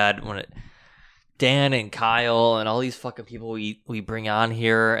so bad when Dan and Kyle and all these fucking people we bring on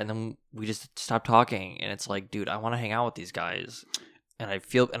here, and then we just stop talking, and it's like, dude, I want to hang out with these guys, and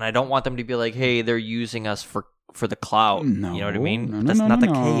I don't want them to be like, hey, they're using us for the clout. No, you know what I mean? no, That's no, not no,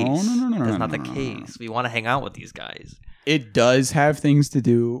 the no, case. no, no, no, That's no, not the no, no, case. We want to hang out with these guys. It does have things to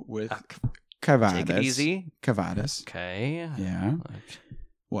do with Cavadas. Take it easy. Cavadas. Okay. Yeah.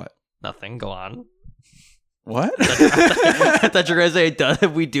 What? Nothing. Go on. What? I thought you were gonna say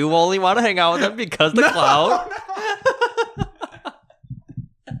we do only want to hang out with them because the clout.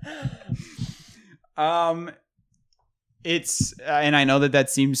 It's and I know that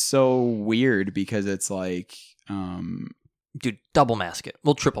seems so weird because it's like, Dude, double mask it.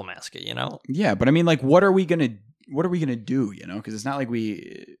 We'll triple mask it. You know? yeah, but I mean, like, what are we gonna do? You know, because it's not like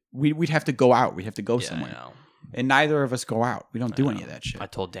we'd have to go out. We'd have to go somewhere. I know. And neither of us go out. We don't do any of that shit. I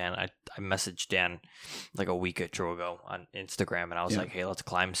told Dan, I messaged Dan like a week or two ago on Instagram, and I was like, hey, let's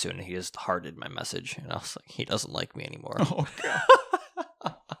climb soon. And he just hearted my message. And I was like, he doesn't like me anymore. Oh, God.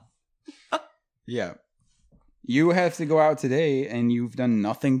 Yeah. You have to go out today, and you've done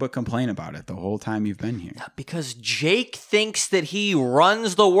nothing but complain about it the whole time you've been here. Because Jake thinks that he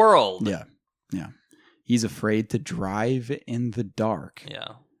runs the world. Yeah. Yeah. He's afraid to drive in the dark.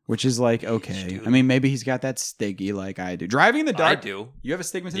 Yeah. Which is like, okay. Dude. I mean, maybe he's got that stiggy like I do. Driving in the dark. I do. You have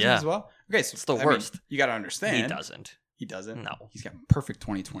astigmatism Yeah. as well? Okay, so It's the I mean, worst. you got to understand. He doesn't. He doesn't? No. He's got perfect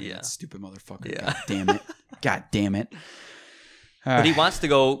 20/20. Yeah. That stupid motherfucker. Yeah. God damn it. God damn it. But he wants to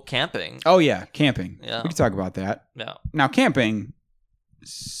go camping. Oh, yeah. Camping. Yeah. We can talk about that. Yeah. Now, camping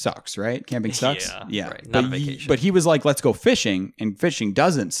sucks, right? Camping sucks? Yeah, right. Not a vacation. But he was like, let's go fishing, and fishing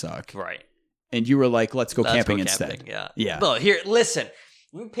doesn't suck. Right. And you were like, let's go Let's camping go instead. Yeah. Yeah. Well, here, listen.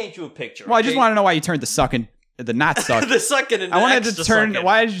 Let me paint you a picture. Well, I just want to know why you turned the suck and the not suck. the sucking and I wanted extra to turn. sucking.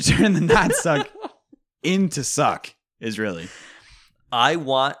 Why did you turn the not suck into suck? Is really. I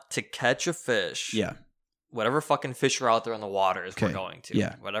want to catch a fish. Yeah. Whatever fucking fish are out there in the waters we're Okay. going to.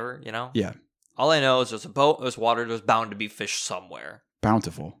 Yeah. Whatever, you know? Yeah. All I know is there's a boat, there's water, there's bound to be fish somewhere.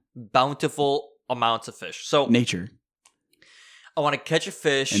 Bountiful. Bountiful amounts of fish. So Nature. I want to catch a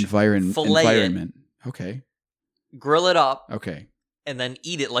fish, Environment. fillet Environment. Okay. grill it up, Okay. and then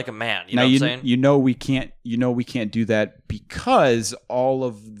eat it like a man. You now know what you I'm saying? you know we can't do that because all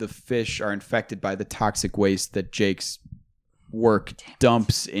of the fish are infected by the toxic waste that Jake's work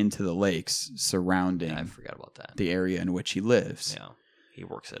dumps into the lakes surrounding Yeah, I forgot about that. the area in which he lives. Yeah. He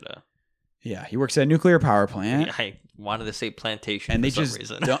works at a... Yeah, he works at a nuclear power plant. I wanted to say plantation And for they some just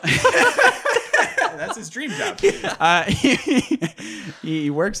reason. don't. That's his dream job. Yeah. He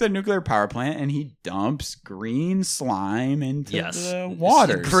works at a nuclear power plant and he dumps green slime into Yes. the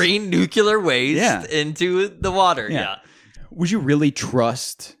waters. Green nuclear waste Yeah. into the water. Yeah. Yeah. Would you really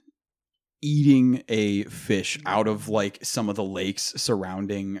trust eating a fish out of like some of the lakes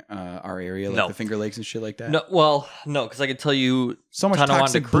surrounding our area, like No. the Finger Lakes and shit like that? No, because I can tell you So much Tonawanda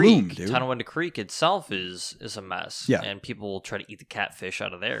toxic Creek. bloom, dude. Tonawanda Creek itself is a mess. Yeah. And people will try to eat the catfish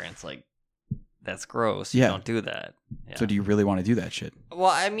out of there, and it's like, that's gross. Yeah. You don't do that. Yeah. So do you really want to do that shit?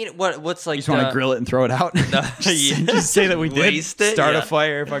 Well, I mean, what's like You just want to grill it and throw it out? No, just say that we did. Waste it, Start yeah. a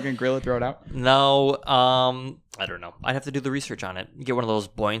fire, fucking grill it, throw it out. No, I don't know. I'd have to do the research on it. Get one of those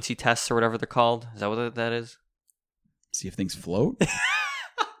buoyancy tests or whatever they're called. Is that what that is? See if things float.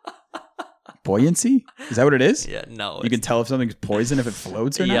 Buoyancy? Is that what it is? Yeah, no. You can tell if something's poison if it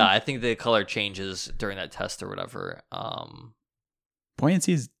floats or yeah, not? I think the color changes during that test or whatever.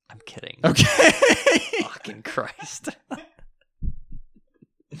 Buoyancy is... I'm kidding. Okay. Fucking Christ.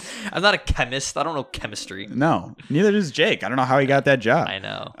 I'm not a chemist. I don't know chemistry. No, neither does Jake. I don't know how he got that job. I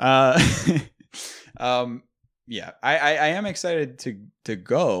know. Yeah, I am excited to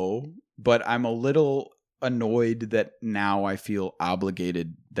go, but I'm a little annoyed that now I feel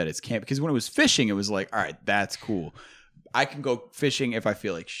obligated that it's camp. Because when it was fishing, it was like, all right, that's cool. I can go fishing if I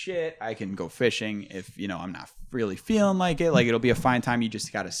feel like shit. I can go fishing if, I'm not really feeling like it. Like, it'll be a fine time. You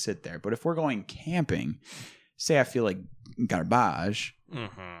just got to sit there. But if we're going camping, say I feel like garbage,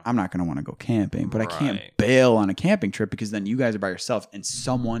 I'm not going to want to go camping. But I can't bail on a camping trip because then you guys are by yourself and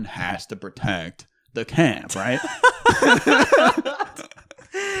someone has to protect the camp, right?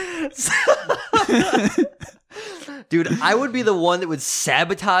 Dude, I would be the one that would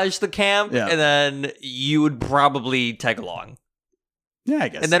sabotage the camp, and then you would probably tag along. Yeah, I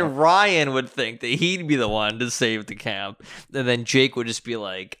guess. And then Ryan would think that he'd be the one to save the camp. And then Jake would just be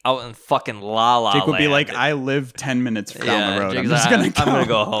like out in fucking La La Jake would be Land. like, I live 10 minutes down the road. Jake's I'm gonna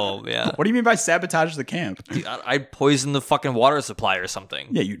go home. Yeah. What do you mean by sabotage the camp? Dude, I'd poison the fucking water supply or something.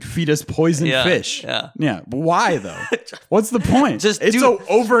 Yeah, you'd feed us poisoned fish. Yeah. But why though? What's the point?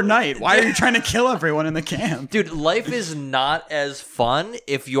 Overnight. Why are you trying to kill everyone in the camp? Dude, life is not as fun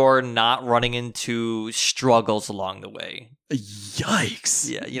if you're not running into struggles along the way. Yikes.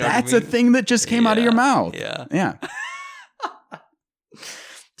 Yeah, that's a thing that just came out of your mouth. Yeah.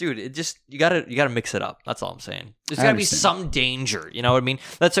 Dude, you gotta mix it up. That's all I'm saying. There's gotta be some danger. You know what I mean?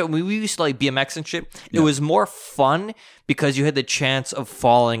 That's what we used to like BMX and shit. It was more fun because you had the chance of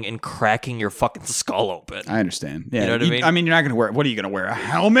falling and cracking your fucking skull open. I understand. Yeah, you know what I mean? I mean, you're not gonna wear. What are you gonna wear? A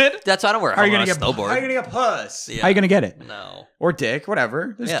helmet? That's why I don't wear a helmet on a snowboard. How are you gonna get puss? Yeah. How are you gonna get it? No. Or dick,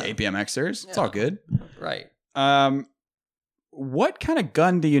 whatever. There's gay BMXers. It's all good. Right. What kind of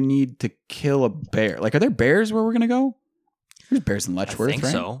gun do you need to kill a bear? Like, are there bears where we're gonna go? There's bears in Letchworth, I think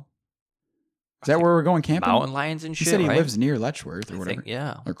right? so. Is that where we're going camping? Mountain lions and shit. He said he right? lives near Letchworth or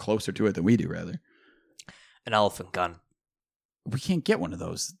whatever. Or closer to it than we do, rather. An elephant gun. We can't get one of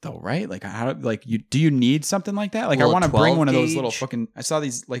those though, right? Like, do you need something like that? Like, I want to bring one of those little fucking. I saw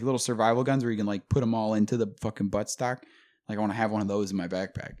these like little survival guns where you can like put them all into the fucking buttstock. Like, I want to have one of those in my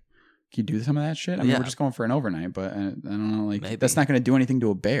backpack. Can you do some of that shit? I mean, we're just going for an overnight, but I don't know. Like, that's not going to do anything to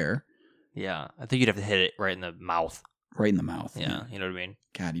a bear. Yeah, I think you'd have to hit it right in the mouth. Right in the mouth. Yeah, you know what I mean?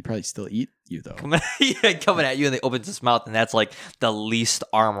 God, he'd probably still eat you, though. Coming at you, and they opens his mouth, and that's like the least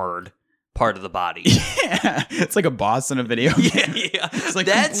armored part of the body. Yeah, it's like a boss in a video game. Yeah. It's like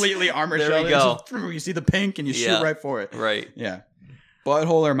completely armored. There we go. You see the pink, and you shoot right for it. Right. Yeah.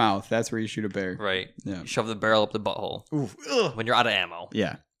 Butthole or mouth, that's where you shoot a bear. Right. Yeah. Shove the barrel up the butthole. Oof. When you're out of ammo.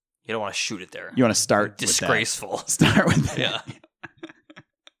 Yeah. You don't want to shoot it there. You want to start disgraceful. With that. Start with that. Yeah.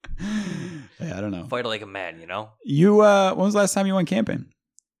 Yeah, I don't know. Fight like a man, you know? You, when was the last time you went camping?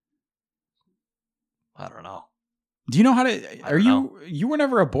 I don't know. Do you know how to, you were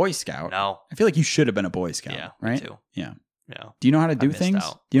never a Boy Scout. No. I feel like you should have been a Boy Scout. Yeah, right? me too. Yeah. Yeah. Do you know how to do things?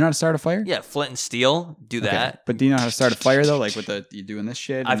 Out. Do you know how to start a fire? Yeah, flint and steel, do that. But do you know how to start a fire though? Like with you doing this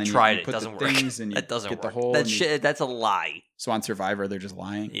shit? I've tried it. It doesn't work. That doesn't work. The hole that shit, that's a lie. So on Survivor, they're just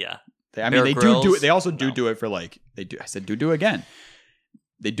lying? Yeah. They do it. They also do it for like, I said, do again.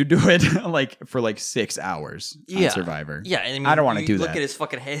 They do it like for like 6 hours on Survivor. Yeah, and I don't want to do that.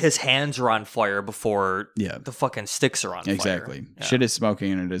 Look at his hands are on fire before the fucking sticks are on fire. Exactly. Yeah. Shit is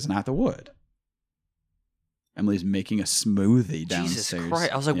smoking and it is not the wood. Emily's making a smoothie downstairs. Jesus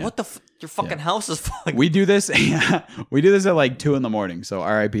Christ. I was like, what the your fucking house is fucking. We do this. We do this at like 2 a.m. So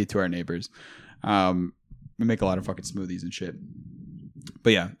RIP to our neighbors. We make a lot of fucking smoothies and shit.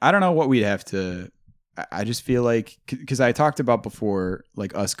 But yeah, I don't know what we'd have to. I just feel like, because I talked about before,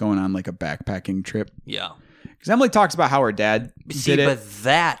 like us going on like a backpacking trip. Yeah. Because Emily talks about how her dad did it. But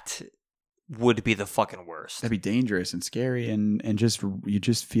that would be the fucking worst. That'd be dangerous and scary, and just you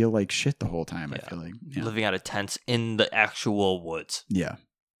just feel like shit the whole time. I feel like living out of tents in the actual woods. Yeah.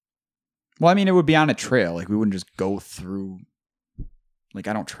 Well, I mean, it would be on a trail. Like we wouldn't just go through. Like,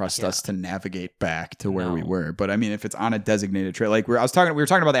 I don't trust us to navigate back to where we were. But I mean, if it's on a designated trail, like we were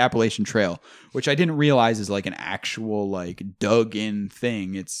talking about the Appalachian Trail, which I didn't realize is like an actual like dug in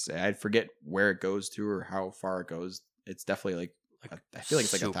thing. I forget where it goes to or how far it goes. It's definitely like I feel like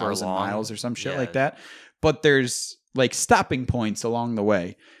it's like 1,000 miles or some shit like that. But there's like stopping points along the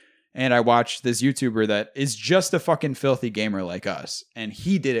way. And I watched this YouTuber that is just a fucking filthy gamer like us. And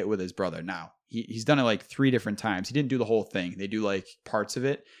he did it with his brother. Now, he's done it like 3 different times. He didn't do the whole thing. They do like parts of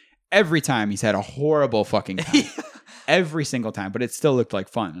it. Every time he's had a horrible fucking time. Every single time. But it still looked like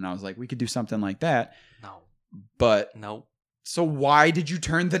fun. And I was like, we could do something like that. No. But no. So why did you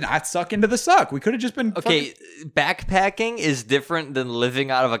turn the not suck into the suck? We could have just been Okay, backpacking is different than living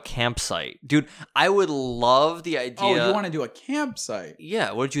out of a campsite. Dude, I would love the idea. Oh, you want to do a campsite?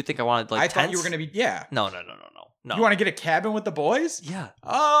 Yeah, what did you think I wanted? Like, I thought you tents? were going to be, yeah. No. You want to get a cabin with the boys? Yeah.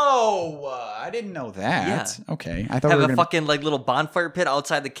 Oh, I didn't know that. Yeah. Okay. I thought Have we were a gonna... fucking like little bonfire pit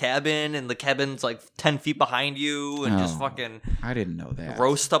outside the cabin, and the cabin's like 10 feet behind you, and just Oh, fucking I didn't know that.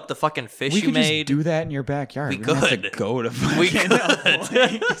 roast up the fucking fish we you could made. just do that in your backyard. We don't have to could. go to We fucking could.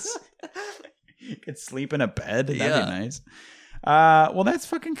 place. You could sleep in a bed. That'd Yeah. be nice. Well, that's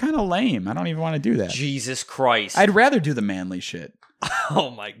fucking kind of lame. I don't even want to do that. Jesus Christ. I'd rather do the manly shit. Oh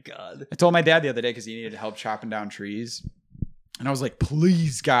my God. I told my dad the other day because he needed help chopping down trees. And I was like,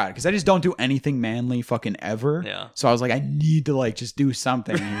 please, God, because I just don't do anything manly fucking ever. Yeah. So I was like, I need to like just do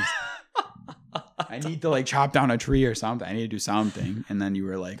something. I need to like chop down a tree or something. I need to do something. And then you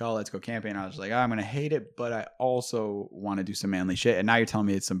were like, oh, let's go camping. And I was like, oh, I'm going to hate it, but I also want to do some manly shit. And now you're telling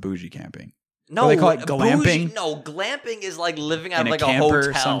me it's some bougie camping. No, What do they call it? Glamping? bougie- no, glamping is like living out In of like a a camper hotel.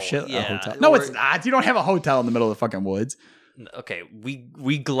 or some shit? Yeah. A hotel. No, Or- it's not. You don't have a hotel in the middle of the fucking woods. Okay, we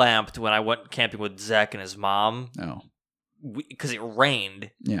glamped when I went camping with Zach and his mom Oh, because it rained.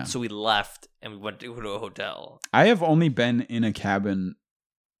 yeah. So we left and we went to a hotel. I have only been in a cabin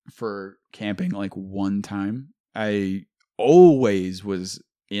for camping like one time. I always was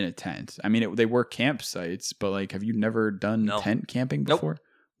in a tent. I mean, they were campsites, but like, have you never done No. tent camping Nope. before?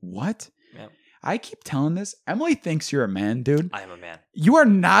 What? Yeah. I keep telling this. Emily thinks you're a man, dude. I am a man. You are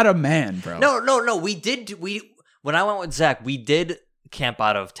not a man, bro. No. When I went with Zach, we did camp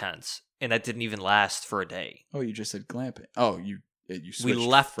out of tents, and that didn't even last for a day. Oh, you just said glamping. Oh, you We switched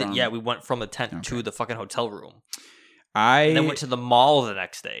left from... it. Yeah, we went from the tent Okay. to the fucking hotel room, I and then went to the mall the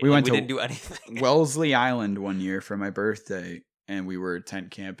next day. We Like, went we to didn't do anything. Wellesley Island one year for my birthday, and we were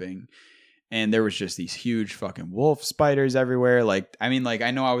tent camping, and there was just these huge fucking wolf spiders everywhere. Like, I mean, like, I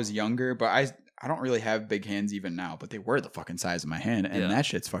know I was younger, but I don't really have big hands even now, but they were the fucking size of my hand, and Yeah. that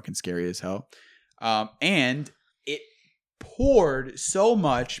shit's fucking scary as hell. And it poured so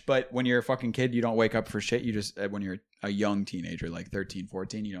much, but when you're a fucking kid, you don't wake up for shit. You just, when you're a young teenager, like 13,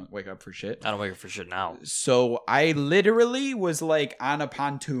 14, you don't wake up for shit. I don't wake up for shit now. So I literally was like on a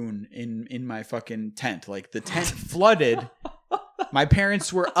pontoon in my fucking tent. Like the tent flooded. My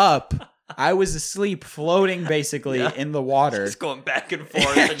parents were up. I was asleep, floating basically Yeah. in the water. Just going back and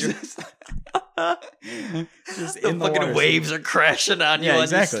forth. And you're Just the in the fucking water. waves are crashing on you Yeah, while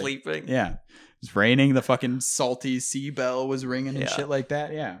exactly. you're sleeping. Yeah. It was raining. The fucking salty sea bell was ringing and Yeah. shit like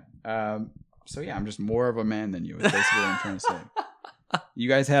that. Yeah. So yeah, I'm just more of a man than you. Is basically what I'm trying to say. You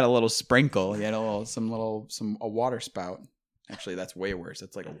guys had a little sprinkle. You had a water spout. Actually, that's way worse.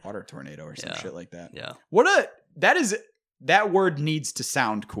 That's like a water tornado or some Yeah. shit like that. Yeah. That word needs to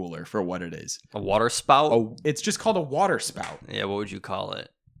sound cooler for what it is. A water spout? Oh, it's just called a water spout. Yeah, what would you call it?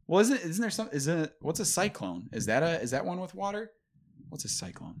 Well, what's a cyclone? Is that one with water? What's a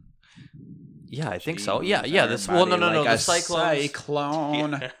cyclone? Yeah, I think so. Jeez, Yeah. No. everybody, The cyclones.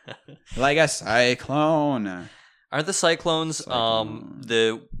 cyclone. Yeah. Like a cyclone. Aren't the cyclones? Cyclone.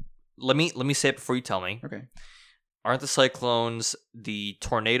 Let me say it before you tell me. Okay. Aren't the cyclones the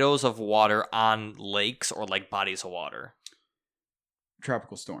tornadoes of water on lakes or like bodies of water?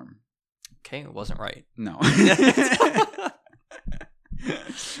 Tropical storm. Okay, it wasn't right. No.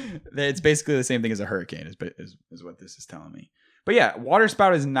 It's basically the same thing as a hurricane is what this is telling me. But yeah, water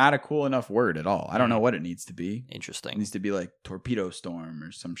spout is not a cool enough word at all. I don't know what it needs to be. It Interesting. needs to be like torpedo storm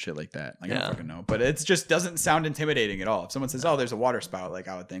or some shit like that. Like, I Yeah. don't fucking know. But it just doesn't sound intimidating at all. If someone says, oh, there's a water spout, like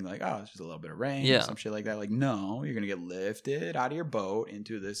I would think like, oh, it's just a little bit of rain Yeah. or some shit like that. Like, no, you're going to get lifted out of your boat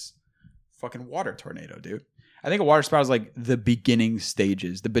into this fucking water tornado, dude. I think a water spout is like the beginning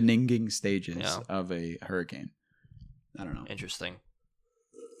stages, the beninging stages Yeah. of a hurricane. I don't know. Interesting.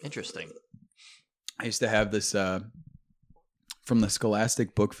 I used to have this from the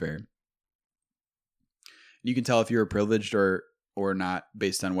Scholastic Book Fair. You can tell if you were privileged or not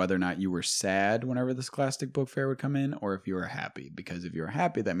based on whether or not you were sad whenever the Scholastic Book Fair would come in, or if you were happy. Because if you were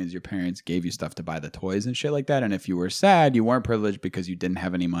happy, that means your parents gave you stuff to buy the toys and shit like that. And if you were sad, you weren't privileged because you didn't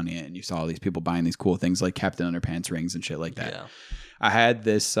have any money and you saw all these people buying these cool things like Captain Underpants rings and shit like that. Yeah. I had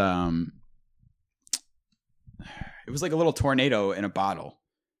this it was like a little tornado in a bottle.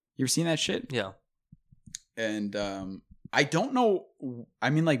 You ever seen that shit? Yeah. And I don't know. I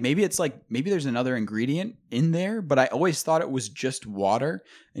mean, like maybe there's another ingredient in there, but I always thought it was just water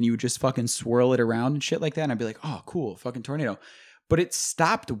and you would just fucking swirl it around and shit like that. And I'd be like, oh, cool, fucking tornado. But it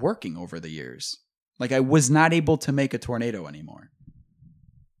stopped working over the years. Like I was not able to make a tornado anymore.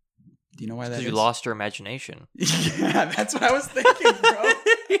 Do you know why that is? Because you lost your imagination. Yeah, that's what I was thinking, bro.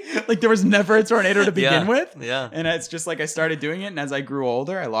 Like there was never a tornado to begin with. Yeah. And it's just like I started doing it, and as I grew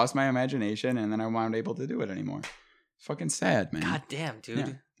older, I lost my imagination, and then I wasn't able to do it anymore. Fucking sad, man. God damn, dude.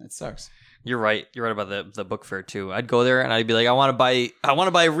 Yeah, that sucks. You're right. You're right about the book fair too. I'd go there and I'd be like, I want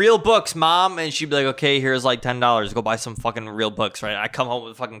to buy real books, Mom, and she'd be like, okay, here's like $10. Go buy some fucking real books, right? I come home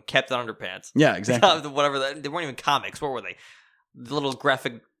with fucking Captain Underpants. Yeah, exactly. Whatever. They weren't even comics. What were they? The little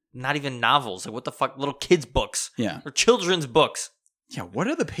graphic, not even novels. Like what the fuck? Little kids books. Yeah. Or children's books. Yeah, what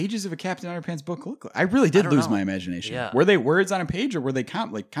are the pages of a Captain Underpants book look like? I really did lose my imagination. Yeah. Were they words on a page, or were they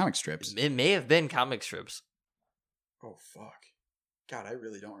comic strips? It may have been comic strips. Oh, fuck. God, I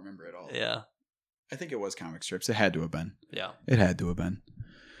really don't remember at all. Yeah. I think it was comic strips. It had to have been. Yeah. It had to have been.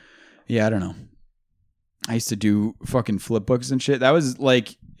 Yeah, I don't know. I used to do fucking flip books and shit. That was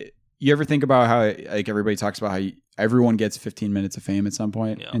like, you ever think about how like everybody talks about how everyone gets 15 minutes of fame at some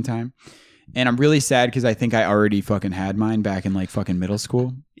point in time? And I'm really sad because I think I already fucking had mine back in like fucking middle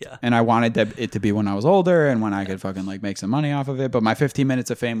school. Yeah. And I wanted it to be when I was older and when I could fucking like make some money off of it. But my 15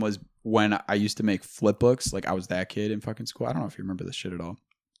 minutes of fame was when I used to make flip books. Like I was that kid in fucking school. I don't know if you remember this shit at all.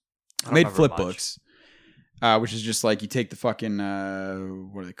 I made flip books, which is just like you take the fucking,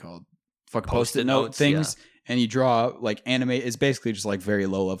 what are they called? Fucking Post-it note things. Yeah. And you draw like animate. It's basically just like very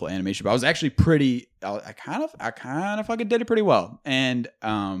low level animation. But I was actually I kind of fucking did it pretty well. And,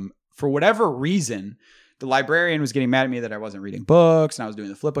 for whatever reason, the librarian was getting mad at me that I wasn't reading books and I was doing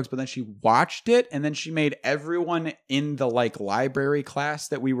the flip books, but then she watched it and then she made everyone in the like library class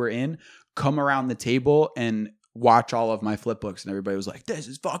that we were in come around the table and watch all of my flip books, and everybody was like, this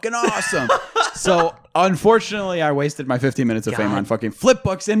is fucking awesome. So unfortunately I wasted my 15 minutes of fame on fucking flip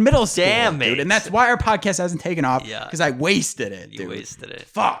books in middle school. Damn it. Dude. And that's why our podcast hasn't taken off, because I wasted it. You wasted it.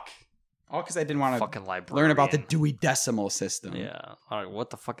 Fuck. All because I didn't want to learn about the Dewey Decimal System. Yeah. All right, what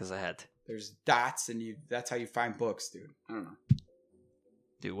the fuck is ahead? There's dots, and that's how you find books, dude. I don't know.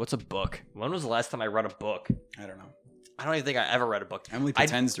 Dude, what's a book? When was the last time I read a book? I don't know. I don't even think I ever read a book. Emily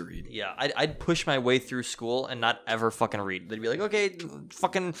pretends to read. Yeah, I'd push my way through school and not ever fucking read. They'd be like, okay,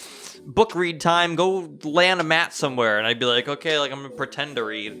 fucking book read time. Go lay on a mat somewhere. And I'd be like, okay, like I'm going to pretend to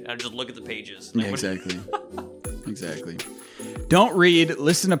read. And I'd just look at the pages. Yeah, exactly. Exactly. Don't read.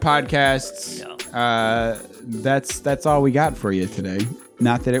 Listen to podcasts. Yeah. That's all we got for you today.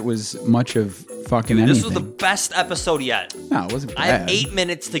 Not that it was much of fucking anything. This was the best episode yet. No, it wasn't bad. I have 8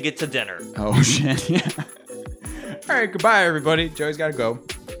 minutes to get to dinner. Oh, shit. Yeah. All right, goodbye, everybody. Joey's got to go.